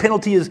read, the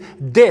penalty is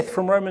death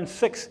from Romans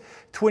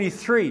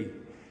 6:23.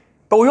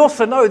 But we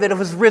also know that of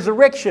his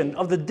resurrection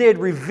of the dead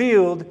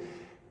revealed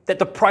that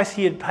the price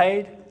he had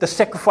paid, the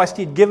sacrifice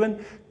he had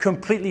given,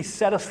 completely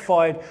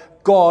satisfied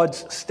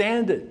God's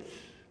standards.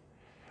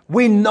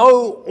 We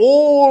know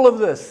all of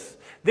this.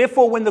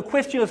 Therefore, when the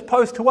question is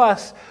posed to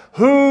us,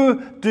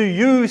 "Who do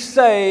you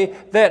say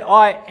that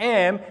I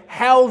am?"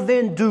 how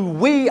then do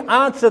we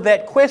answer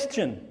that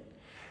question?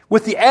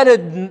 With the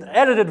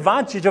added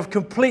advantage of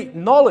complete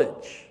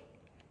knowledge.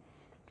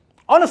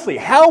 Honestly,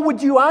 how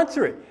would you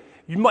answer it?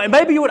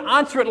 Maybe you would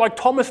answer it like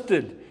Thomas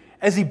did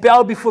as he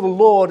bowed before the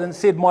Lord and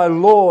said, "My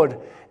Lord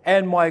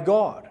and my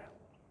God."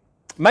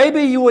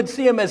 Maybe you would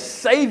see him as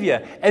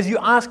Savior as you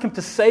ask him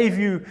to save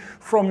you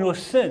from your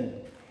sin.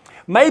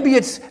 Maybe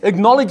it's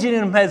acknowledging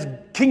him as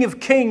King of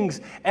Kings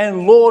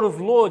and Lord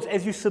of Lords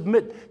as you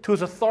submit to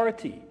his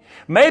authority.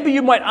 Maybe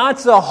you might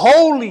answer,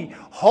 "Holy,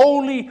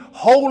 holy,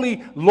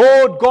 holy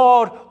Lord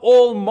God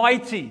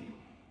Almighty,"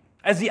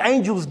 as the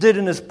angels did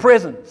in his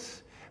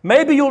presence.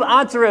 Maybe you'll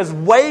answer as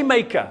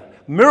Waymaker,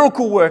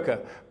 Miracle Worker,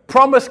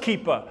 Promise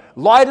Keeper,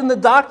 Light in the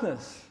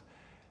darkness.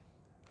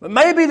 But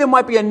maybe there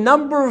might be a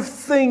number of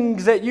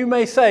things that you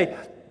may say.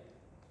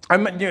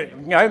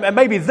 It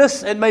may be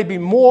this, it may be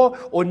more,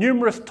 or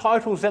numerous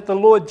titles that the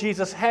Lord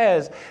Jesus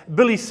has.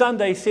 Billy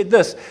Sunday said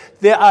this: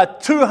 "There are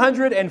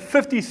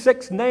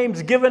 256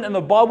 names given in the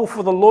Bible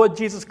for the Lord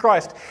Jesus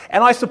Christ."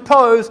 And I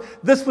suppose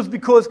this was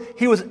because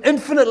he was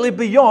infinitely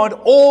beyond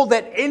all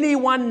that any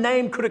one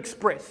name could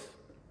express.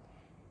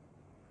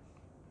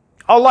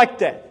 I like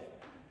that.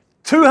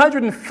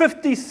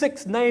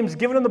 256 names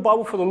given in the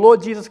Bible for the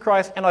Lord Jesus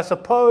Christ, and I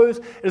suppose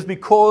it is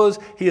because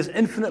he is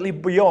infinitely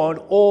beyond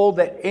all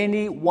that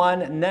any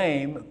one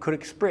name could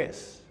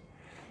express.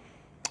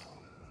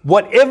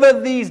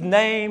 Whatever these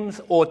names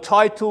or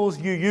titles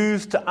you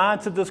use to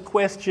answer this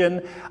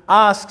question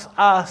asks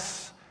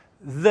us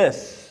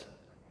this.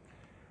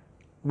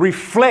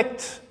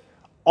 Reflect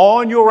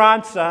on your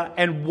answer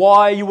and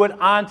why you would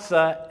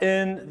answer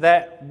in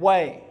that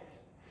way.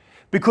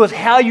 Because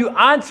how you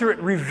answer it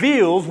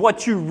reveals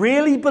what you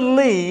really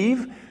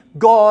believe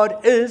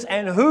God is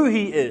and who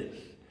He is.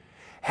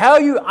 How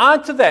you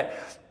answer that,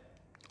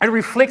 it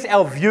reflects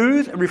our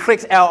views, it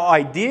reflects our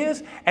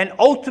ideas, and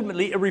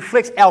ultimately it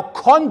reflects our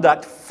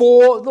conduct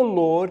for the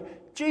Lord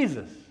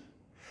Jesus.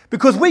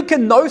 Because we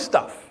can know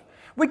stuff.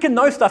 We can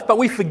know stuff, but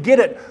we forget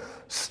it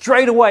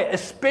straight away,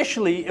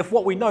 especially if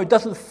what we know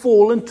doesn't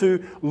fall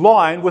into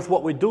line with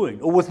what we're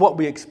doing or with what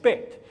we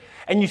expect.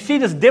 And you see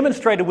this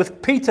demonstrated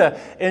with Peter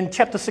in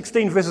chapter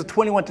 16, verses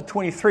 21 to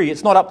 23.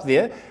 It's not up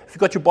there. If you've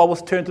got your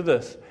Bibles, turn to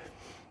this.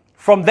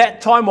 From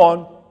that time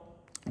on,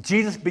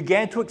 Jesus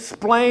began to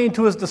explain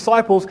to his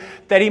disciples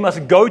that he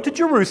must go to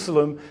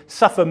Jerusalem,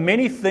 suffer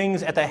many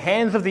things at the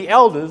hands of the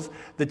elders,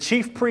 the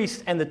chief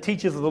priests, and the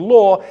teachers of the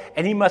law,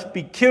 and he must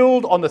be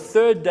killed on the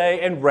third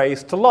day and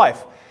raised to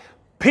life.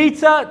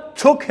 Peter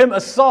took him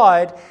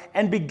aside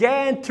and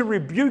began to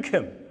rebuke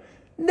him.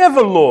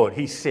 "Never, Lord,"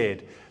 he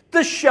said.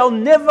 "This shall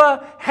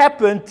never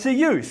happen to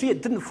you." See,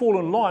 it didn't fall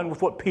in line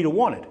with what Peter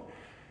wanted.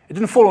 It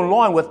didn't fall in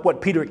line with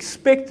what Peter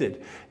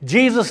expected.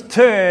 Jesus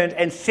turned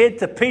and said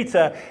to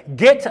Peter,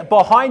 "Get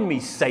behind me,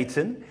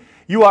 Satan.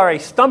 You are a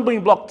stumbling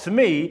block to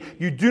me.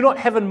 You do not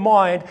have in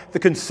mind the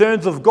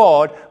concerns of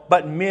God,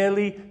 but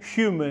merely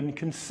human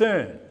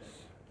concerns."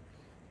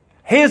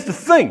 Here's the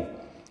thing.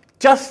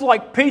 Just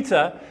like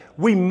Peter,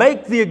 we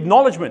make the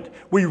acknowledgement.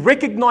 We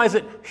recognize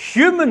it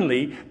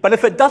humanly, but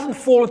if it doesn't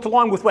fall into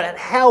line with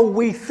how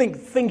we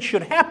think things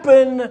should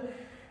happen,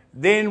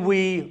 then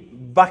we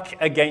buck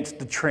against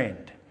the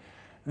trend.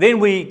 Then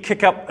we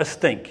kick up a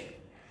stink.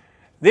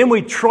 Then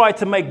we try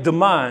to make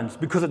demands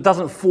because it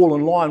doesn't fall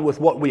in line with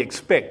what we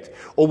expect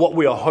or what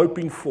we are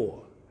hoping for.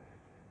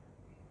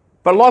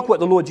 But like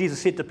what the Lord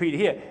Jesus said to Peter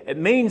here, it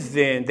means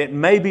then that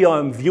maybe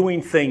I'm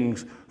viewing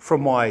things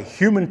from my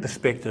human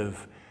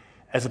perspective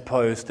as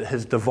opposed to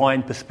his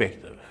divine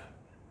perspective.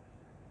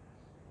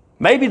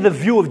 Maybe the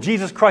view of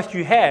Jesus Christ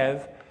you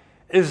have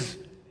is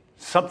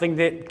something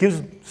that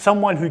gives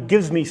someone who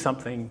gives me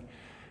something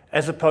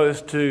as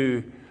opposed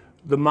to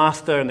the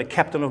master and the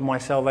captain of my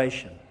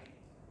salvation.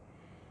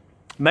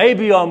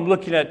 Maybe I'm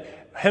looking at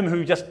him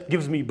who just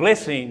gives me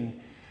blessing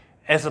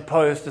as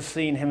opposed to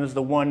seeing him as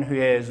the one who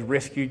has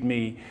rescued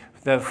me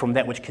from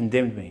that which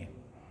condemned me.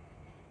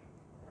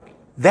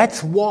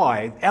 That's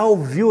why our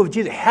view of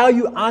Jesus, how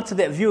you answer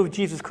that view of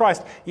Jesus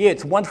Christ, yeah,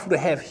 it's wonderful to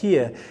have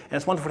here, and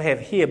it's wonderful to have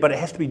here, but it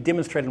has to be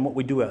demonstrated in what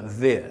we do out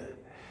there.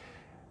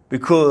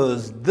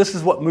 Because this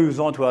is what moves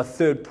on to our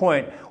third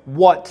point,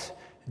 what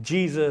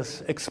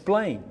Jesus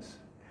explains.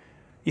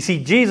 You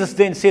see, Jesus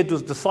then said to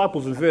his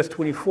disciples in verse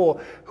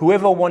 24,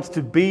 "Whoever wants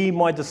to be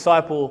my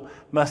disciple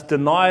must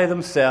deny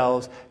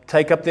themselves,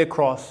 take up their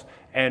cross,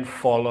 and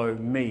follow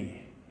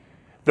me."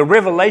 The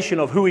revelation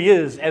of who he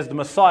is as the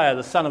Messiah,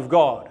 the Son of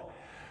God,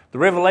 the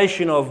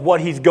revelation of what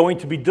he's going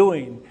to be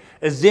doing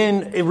is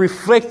then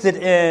reflected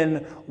in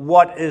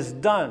what is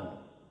done.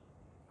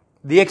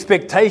 The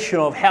expectation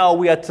of how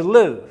we are to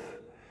live.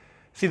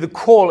 See, the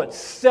call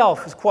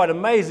itself is quite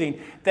amazing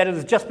that it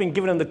has just been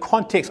given in the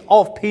context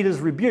of Peter's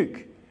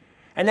rebuke.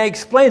 And that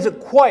explains it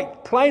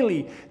quite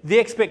plainly, the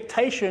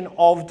expectation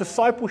of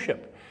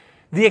discipleship,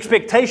 the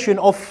expectation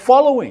of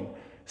following,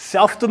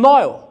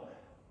 self-denial.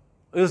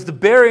 It is the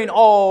bearing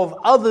of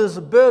others'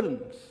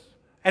 burdens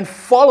and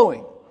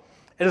following.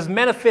 It is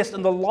manifest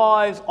in the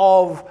lives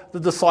of the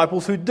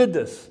disciples who did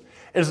this.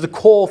 It is the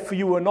call for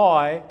you and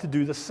I to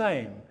do the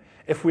same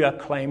if we are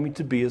claiming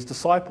to be his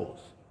disciples.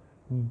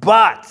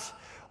 But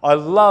what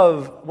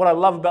I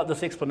love about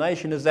this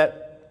explanation is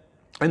that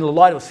in the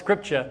light of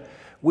Scripture,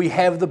 we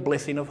have the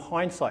blessing of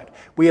hindsight.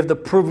 We have the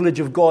privilege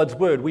of God's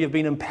word. We have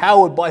been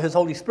empowered by his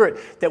Holy Spirit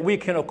that we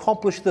can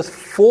accomplish this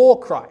for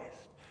Christ,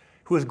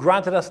 who has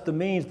granted us the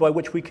means by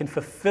which we can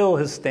fulfill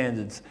his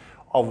standards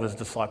of his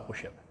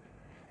discipleship.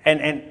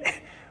 And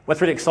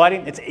what's really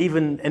exciting, it's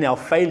even in our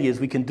failures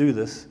we can do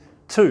this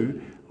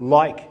too,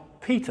 like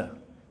Peter.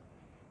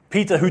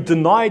 Peter who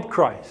denied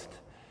Christ.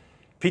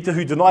 Peter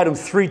who denied him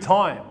 3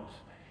 times.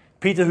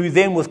 Peter who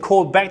then was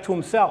called back to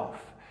himself.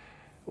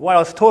 Well, I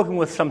was talking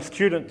with some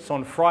students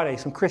on Friday,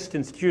 some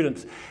Christian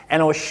students,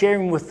 and I was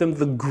sharing with them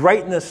the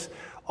greatness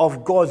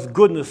of God's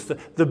goodness,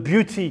 the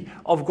beauty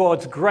of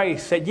God's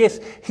grace, that yes,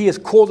 he has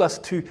called us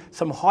to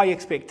some high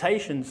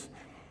expectations,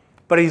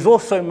 but he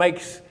also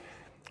makes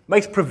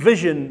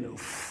provision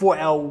for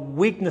our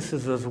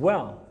weaknesses as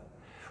well,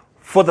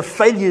 for the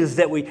failures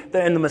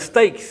and the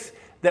mistakes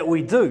that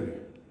we do,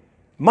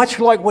 much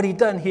like what he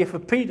done here for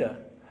Peter.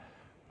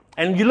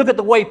 And you look at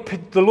the way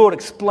the Lord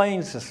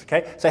explains this,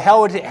 okay? So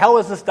how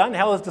is this done?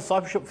 How is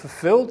discipleship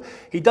fulfilled?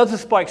 He does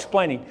this by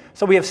explaining.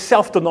 So we have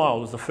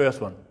self-denial as the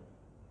first one.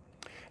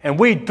 And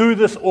we do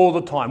this all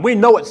the time. We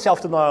know what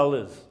self-denial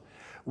is.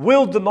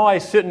 We'll deny a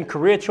certain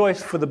career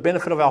choice for the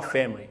benefit of our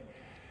family.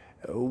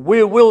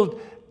 We'll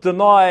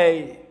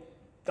deny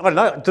I don't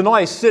know,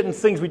 deny certain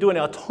things we do in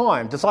our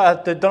time,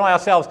 deny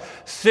ourselves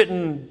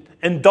certain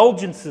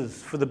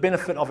indulgences for the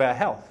benefit of our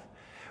health.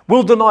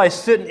 We'll deny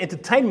certain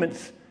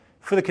entertainments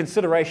for the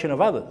consideration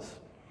of others.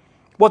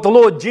 What the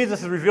Lord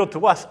Jesus has revealed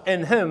to us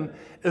in him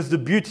is the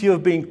beauty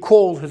of being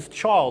called his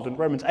child in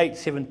Romans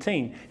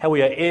 8:17, how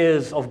we are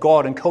heirs of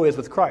God and co-heirs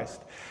with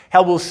Christ.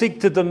 How we'll seek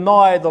to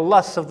deny the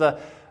lusts of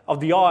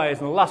the eyes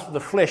and the lust of the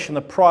flesh and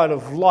the pride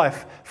of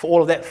life, for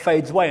all of that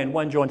fades away in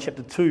 1 John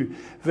chapter 2,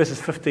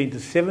 verses 15 to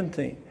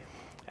 17.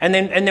 And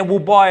then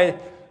we'll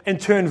in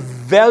turn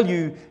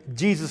value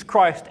Jesus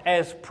Christ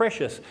as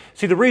precious.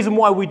 See, the reason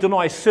why we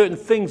deny certain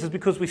things is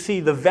because we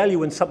see the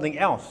value in something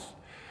else.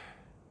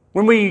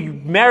 When we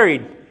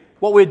married,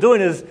 what we're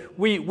doing is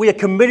we are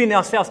committing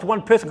ourselves to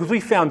one person because we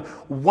found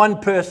one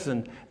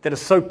person that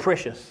is so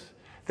precious,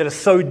 that is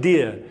so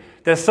dear,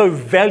 that is so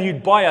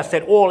valued by us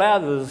that all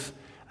others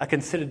are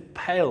considered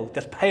pale,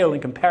 just pale in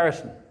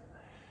comparison.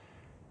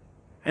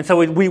 And so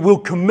we will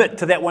commit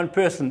to that one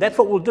person. That's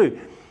what we'll do.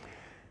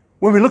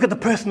 When we look at the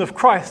person of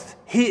Christ,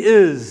 he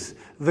is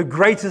the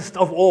greatest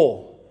of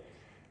all.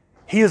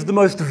 He is the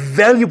most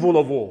valuable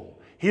of all.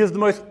 He is the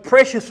most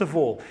precious of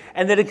all.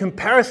 And that in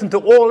comparison to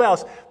all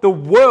else, the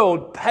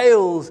world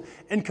pales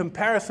in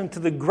comparison to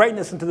the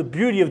greatness and to the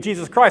beauty of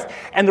Jesus Christ.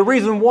 And the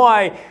reason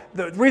why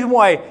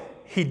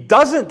he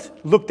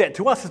doesn't look that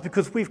to us is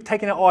because we've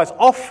taken our eyes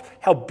off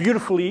how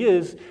beautiful he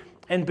is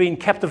and been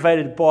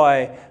captivated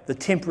by the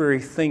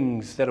temporary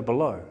things that are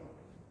below.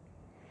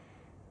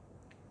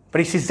 But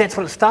he says that's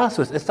what it starts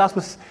with. It starts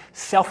with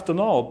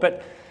self-denial.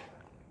 But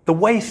the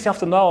way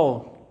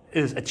self-denial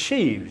is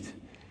achieved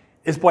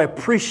is by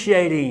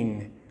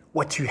appreciating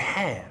what you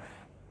have.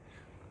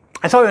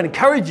 And so I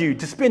encourage you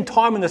to spend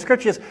time in the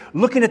scriptures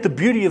looking at the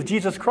beauty of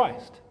Jesus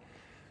Christ,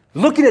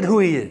 looking at who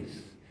he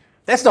is.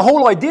 That's the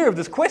whole idea of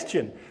this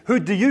question. Who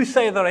do you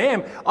say that I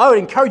am? I would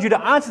encourage you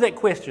to answer that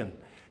question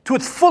to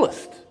its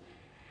fullest.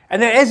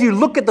 And then as you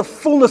look at the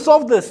fullness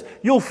of this,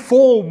 you'll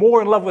fall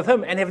more in love with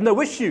him and have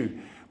no issue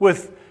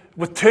with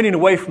turning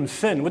away from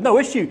sin, with no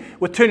issue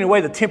with turning away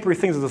the temporary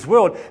things of this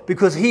world,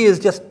 because he has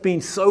just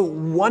been so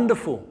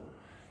wonderful,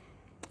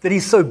 that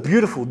he's so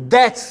beautiful.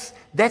 That's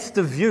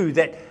the view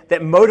that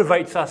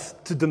motivates us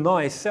to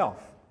deny self.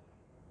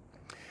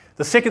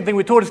 The second thing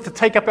we're taught is to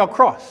take up our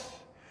cross.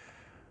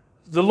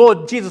 The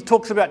Lord Jesus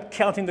talks about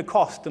counting the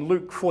cost in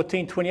Luke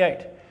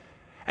 14:28,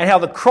 and how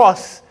the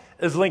cross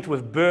is linked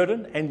with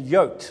burden and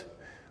yoked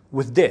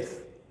with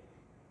death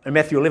in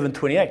Matthew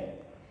 11:28.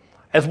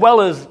 As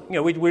well as,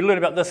 we learn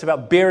about this,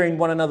 about bearing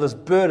one another's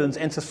burdens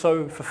and to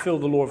so fulfill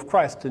the law of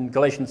Christ in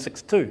Galatians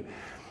 6:2.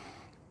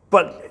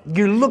 But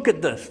you look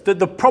at this,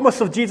 the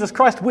promise of Jesus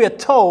Christ, we are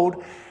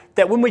told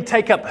that when we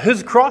take up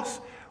his cross,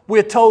 we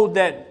are told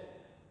that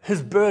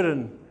his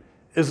burden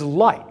is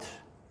light.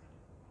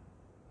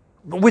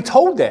 We're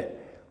told that.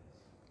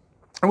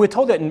 And we're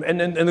told that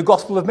in the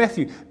Gospel of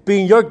Matthew,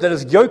 being yoked, that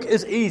his yoke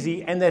is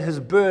easy and that his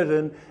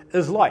burden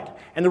is light.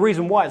 And the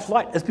reason why it's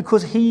light is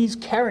because he's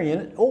carrying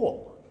it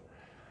all.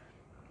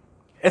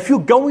 If you're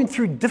going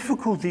through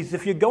difficulties,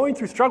 if you're going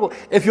through struggle,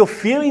 if you're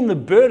feeling the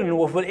burden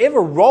of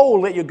whatever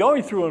role that you're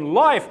going through in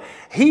life,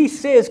 he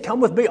says, come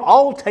with me,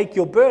 I'll take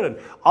your burden.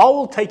 I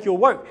will take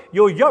your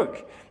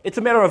yoke. It's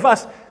a matter of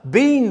us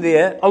being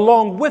there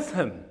along with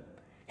him.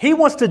 He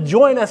wants to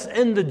join us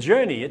in the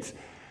journey.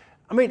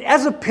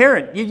 As a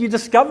parent, you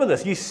discover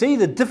this. You see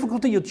the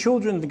difficulty your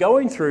children are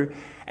going through,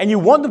 and you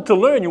want them to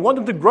learn, you want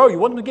them to grow, you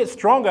want them to get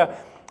stronger,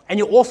 and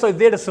you're also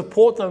there to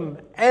support them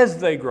as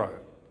they grow.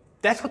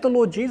 That's what the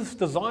Lord Jesus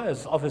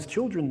desires of his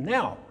children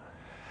now.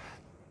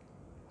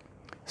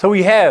 So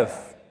we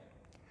have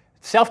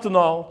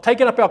self-denial,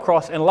 taking up our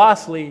cross, and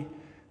lastly,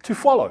 to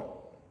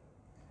follow.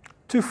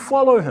 To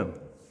follow him.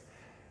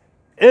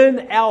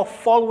 In our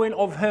following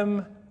of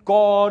him,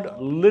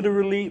 God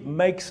literally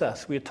makes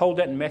us. We are told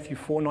that in Matthew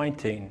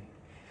 4:19.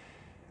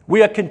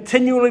 We are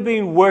continually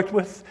being worked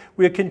with.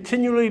 We are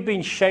continually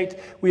being shaped.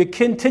 We are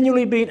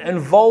continually being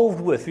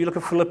involved with. If you look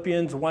at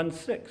Philippians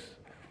 1:6.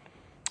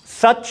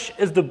 Such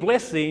is the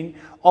blessing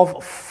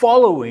of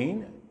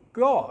following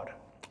God,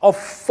 of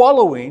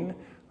following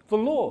the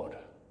Lord.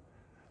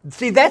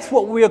 See, that's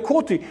what we are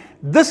called to.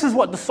 This is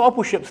what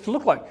discipleship is to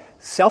look like.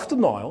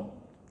 Self-denial,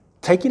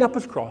 taking up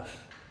his cross,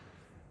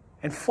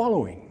 and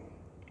following.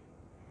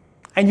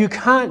 And you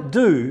can't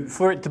do,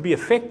 for it to be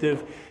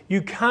effective,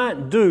 you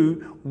can't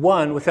do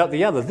one without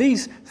the other.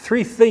 These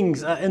three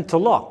things are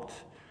interlocked.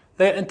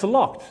 They're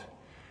interlocked.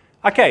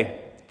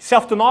 Okay,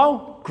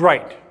 self-denial,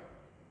 great.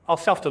 I'll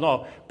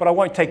self-denial, but I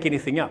won't take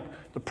anything up.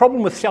 The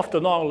problem with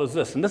self-denial is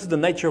this, and this is the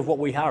nature of what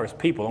we are as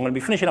people. I'm going to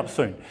be finishing up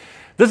soon.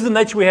 This is the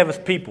nature we have as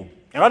people.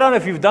 And I don't know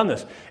if you've done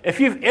this. If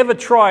you've ever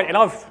tried, and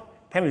I'm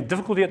having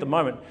difficulty at the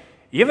moment,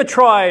 you ever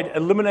tried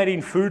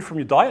eliminating food from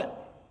your diet?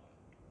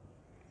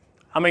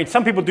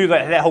 Some people do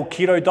that whole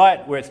keto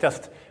diet where it's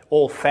just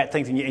all fat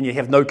things and you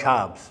have no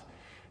carbs.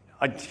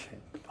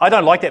 I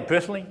don't like that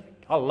personally.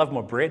 I love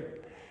my bread.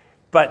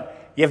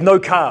 But you have no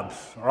carbs,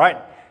 all right?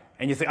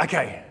 And you think,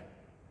 okay,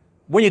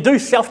 when you do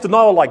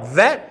self-denial like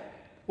that,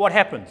 what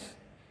happens?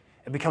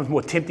 It becomes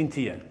more tempting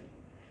to you.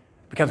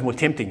 becomes more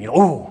tempting.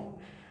 Oh,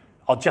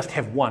 I'll just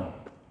have one.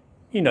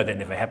 You know that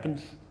never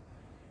happens.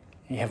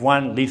 You have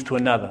one, leads to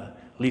another,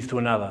 leads to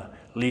another,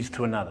 leads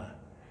to another.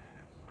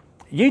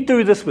 You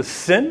do this with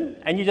sin,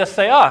 and you just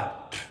say,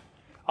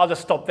 I'll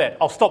just stop that.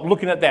 I'll stop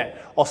looking at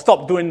that. I'll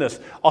stop doing this.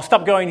 I'll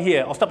stop going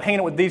here. I'll stop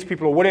hanging out with these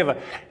people or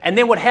whatever. And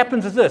then what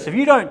happens is this.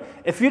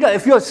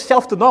 If your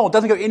self-denial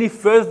doesn't go any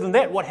further than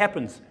that, what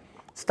happens?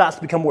 It starts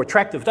to become more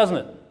attractive, doesn't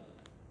it?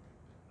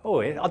 Oh,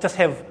 yeah, I'll just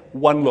have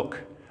one look.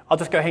 I'll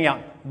just go hang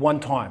out one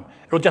time.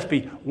 It'll just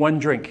be one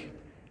drink.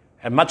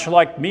 And much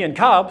like me and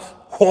carbs,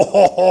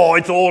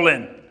 it's all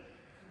in.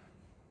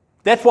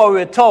 That's why we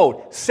were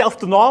told,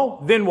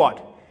 self-denial, then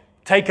what?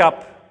 Take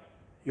up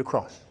your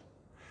cross.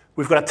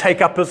 We've got to take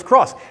up his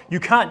cross.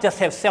 You can't just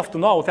have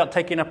self-denial without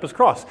taking up his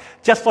cross.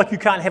 Just like you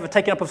can't have it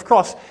taken up his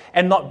cross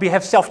and not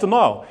have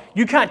self-denial.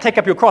 You can't take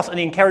up your cross and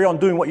then carry on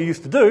doing what you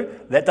used to do.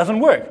 That doesn't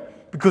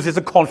work because there's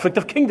a conflict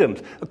of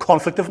kingdoms, a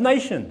conflict of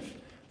nations.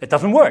 That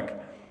doesn't work.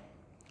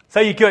 So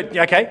you can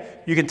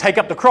take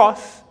up the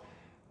cross,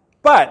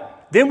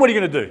 but then what are you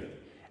going to do?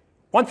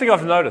 One thing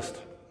I've noticed,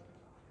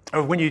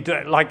 when you do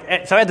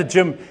so at the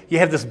gym, you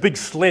have this big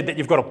sled that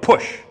you've got to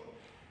push,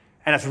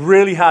 and it's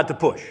really hard to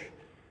push.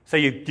 So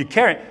you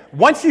carry it.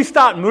 Once you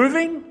start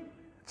moving,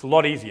 it's a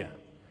lot easier.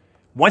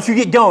 Once you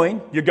get going,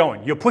 you're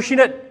going. You're pushing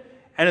it,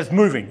 and it's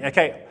moving.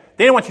 Okay.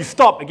 Then once you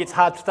stop, it gets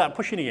hard to start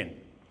pushing again.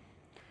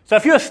 So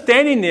if you're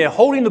standing there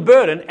holding the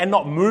burden and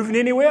not moving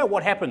anywhere,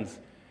 what happens?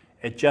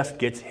 It just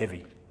gets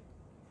heavy.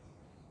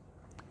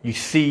 You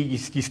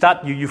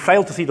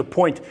fail to see the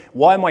point.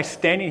 Why am I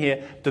standing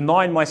here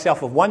denying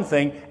myself of one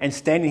thing and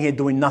standing here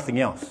doing nothing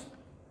else?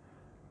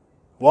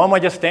 Why am I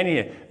just standing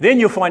here? Then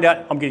you'll find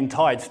out I'm getting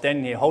tired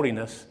standing here holding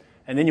this,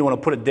 and then you want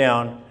to put it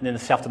down, and then the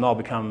self-denial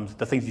becomes,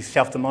 the things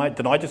you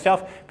denied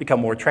yourself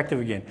become more attractive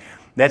again.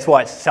 That's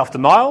why it's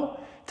self-denial,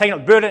 taking up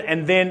the burden,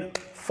 and then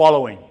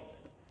following.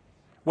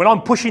 When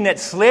I'm pushing that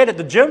sled at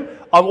the gym,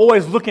 I'm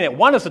always looking at,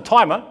 one is the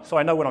timer, so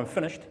I know when I'm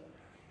finished.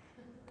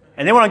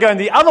 And then when I'm going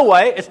the other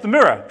way, it's the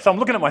mirror, so I'm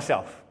looking at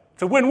myself.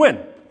 It's a win-win.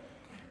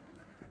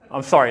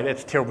 I'm sorry,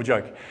 that's a terrible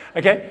joke.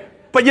 Okay?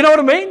 But you know what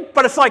I mean?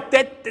 But it's like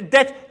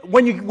that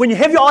when you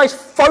have your eyes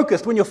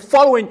focused, when you're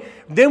following,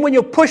 then when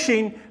you're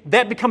pushing,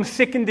 that becomes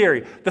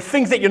secondary. The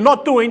things that you're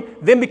not doing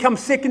then become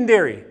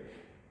secondary.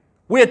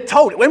 We're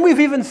told, when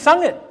we've even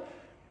sung it,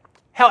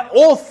 how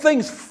all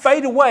things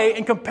fade away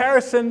in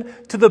comparison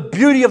to the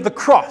beauty of the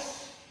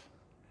cross.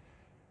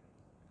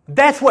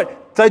 That's what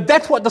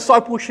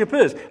discipleship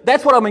is.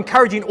 That's what I'm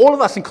encouraging all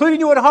of us,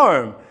 including you at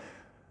home,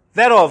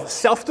 that of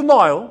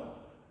self-denial,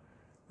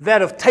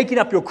 that of taking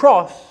up your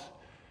cross,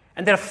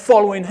 and that of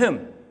following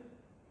him.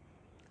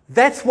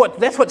 That's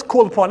what's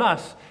called upon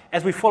us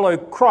as we follow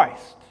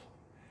Christ.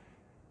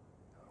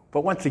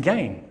 But once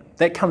again,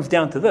 that comes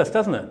down to this,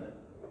 doesn't it?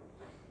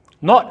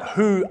 Not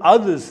who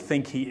others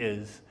think he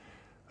is,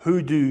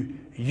 who do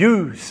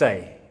you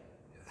say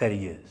that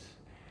he is?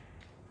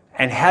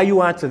 And how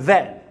you answer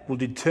that will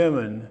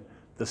determine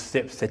the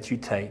steps that you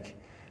take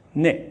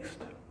next.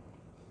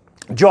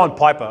 John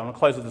Piper, I'm going to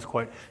close with this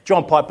quote.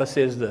 John Piper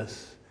says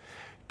this: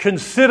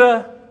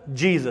 consider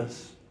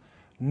Jesus,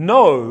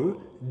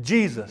 know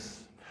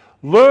Jesus,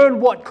 learn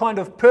what kind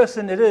of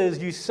person it is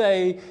you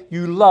say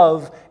you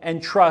love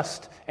and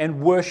trust and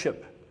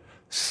worship.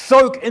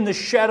 Soak in the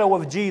shadow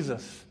of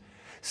Jesus.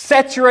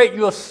 Saturate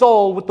your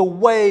soul with the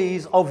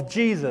ways of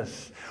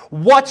Jesus.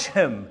 Watch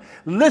him,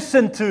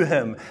 listen to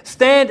him,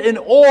 stand in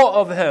awe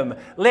of him.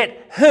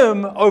 Let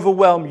him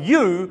overwhelm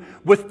you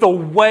with the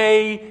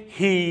way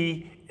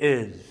he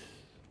is.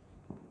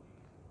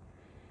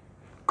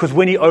 Because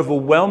when he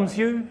overwhelms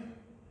you,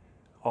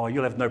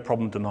 you'll have no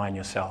problem denying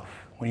yourself.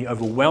 When he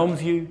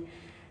overwhelms you,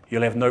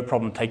 you'll have no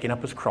problem taking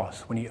up his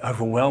cross. When he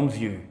overwhelms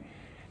you,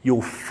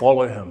 you'll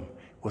follow him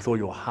with all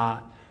your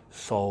heart,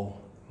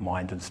 soul,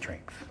 mind, and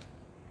strength.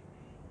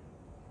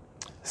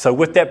 So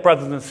with that,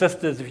 brothers and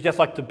sisters, if you'd just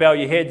like to bow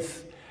your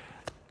heads,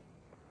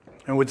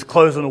 and we'll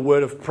close on a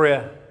word of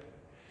prayer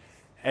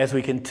as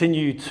we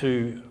continue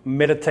to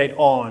meditate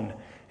on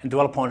and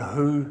dwell upon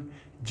who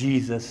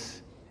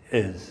Jesus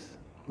is.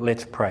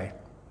 Let's pray.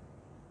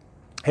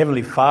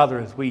 Heavenly Father,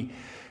 as we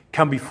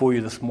come before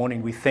you this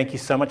morning, we thank you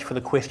so much for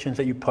the questions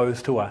that you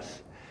pose to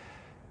us.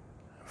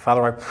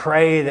 Father, I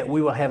pray that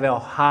we will have our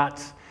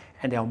hearts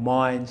and our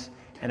minds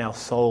and our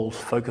souls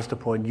focused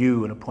upon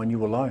you and upon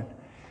you alone.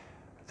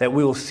 That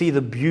we will see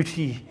the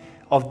beauty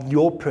of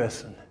your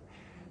person,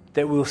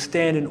 that we will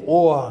stand in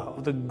awe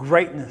of the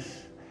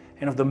greatness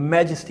and of the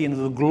majesty and of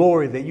the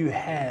glory that you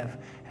have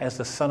as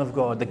the Son of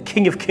God, the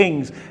King of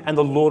Kings and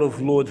the Lord of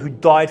Lords, who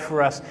died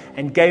for us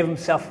and gave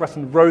himself for us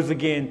and rose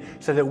again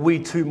so that we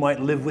too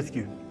might live with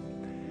you.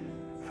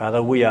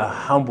 Father, we are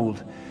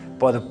humbled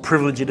by the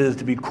privilege it is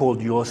to be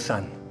called your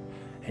son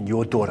and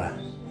your daughter.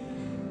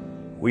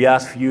 We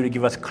ask for you to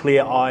give us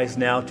clear eyes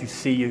now to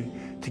see you,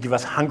 to give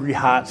us hungry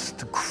hearts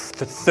to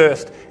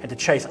thirst and to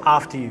chase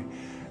after you.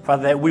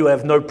 Father, that we will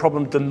have no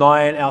problem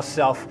denying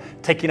ourselves,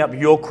 taking up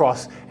your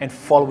cross and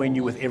following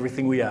you with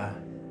everything we are.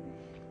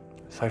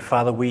 So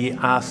Father, we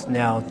ask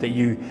now that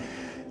you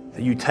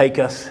take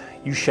us,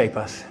 you shape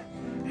us,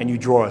 and you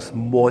draw us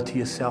more to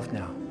yourself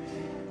now.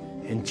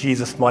 In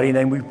Jesus' mighty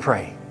name we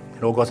pray.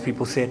 And all God's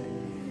people said,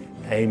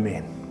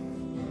 amen.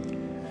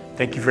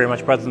 Thank you very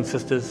much, brothers and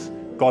sisters.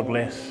 God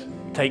bless.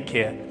 Take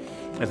care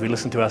as we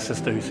listen to our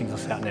sister who sings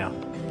us out now.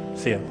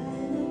 See you.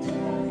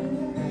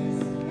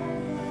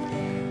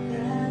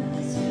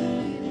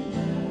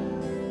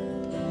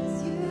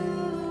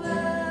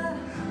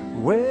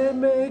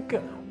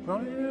 Waymaker,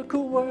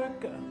 miracle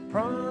worker,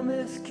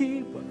 promise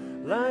keeper,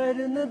 light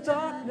in the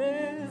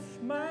darkness,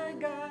 my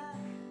God,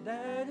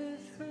 that is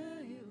who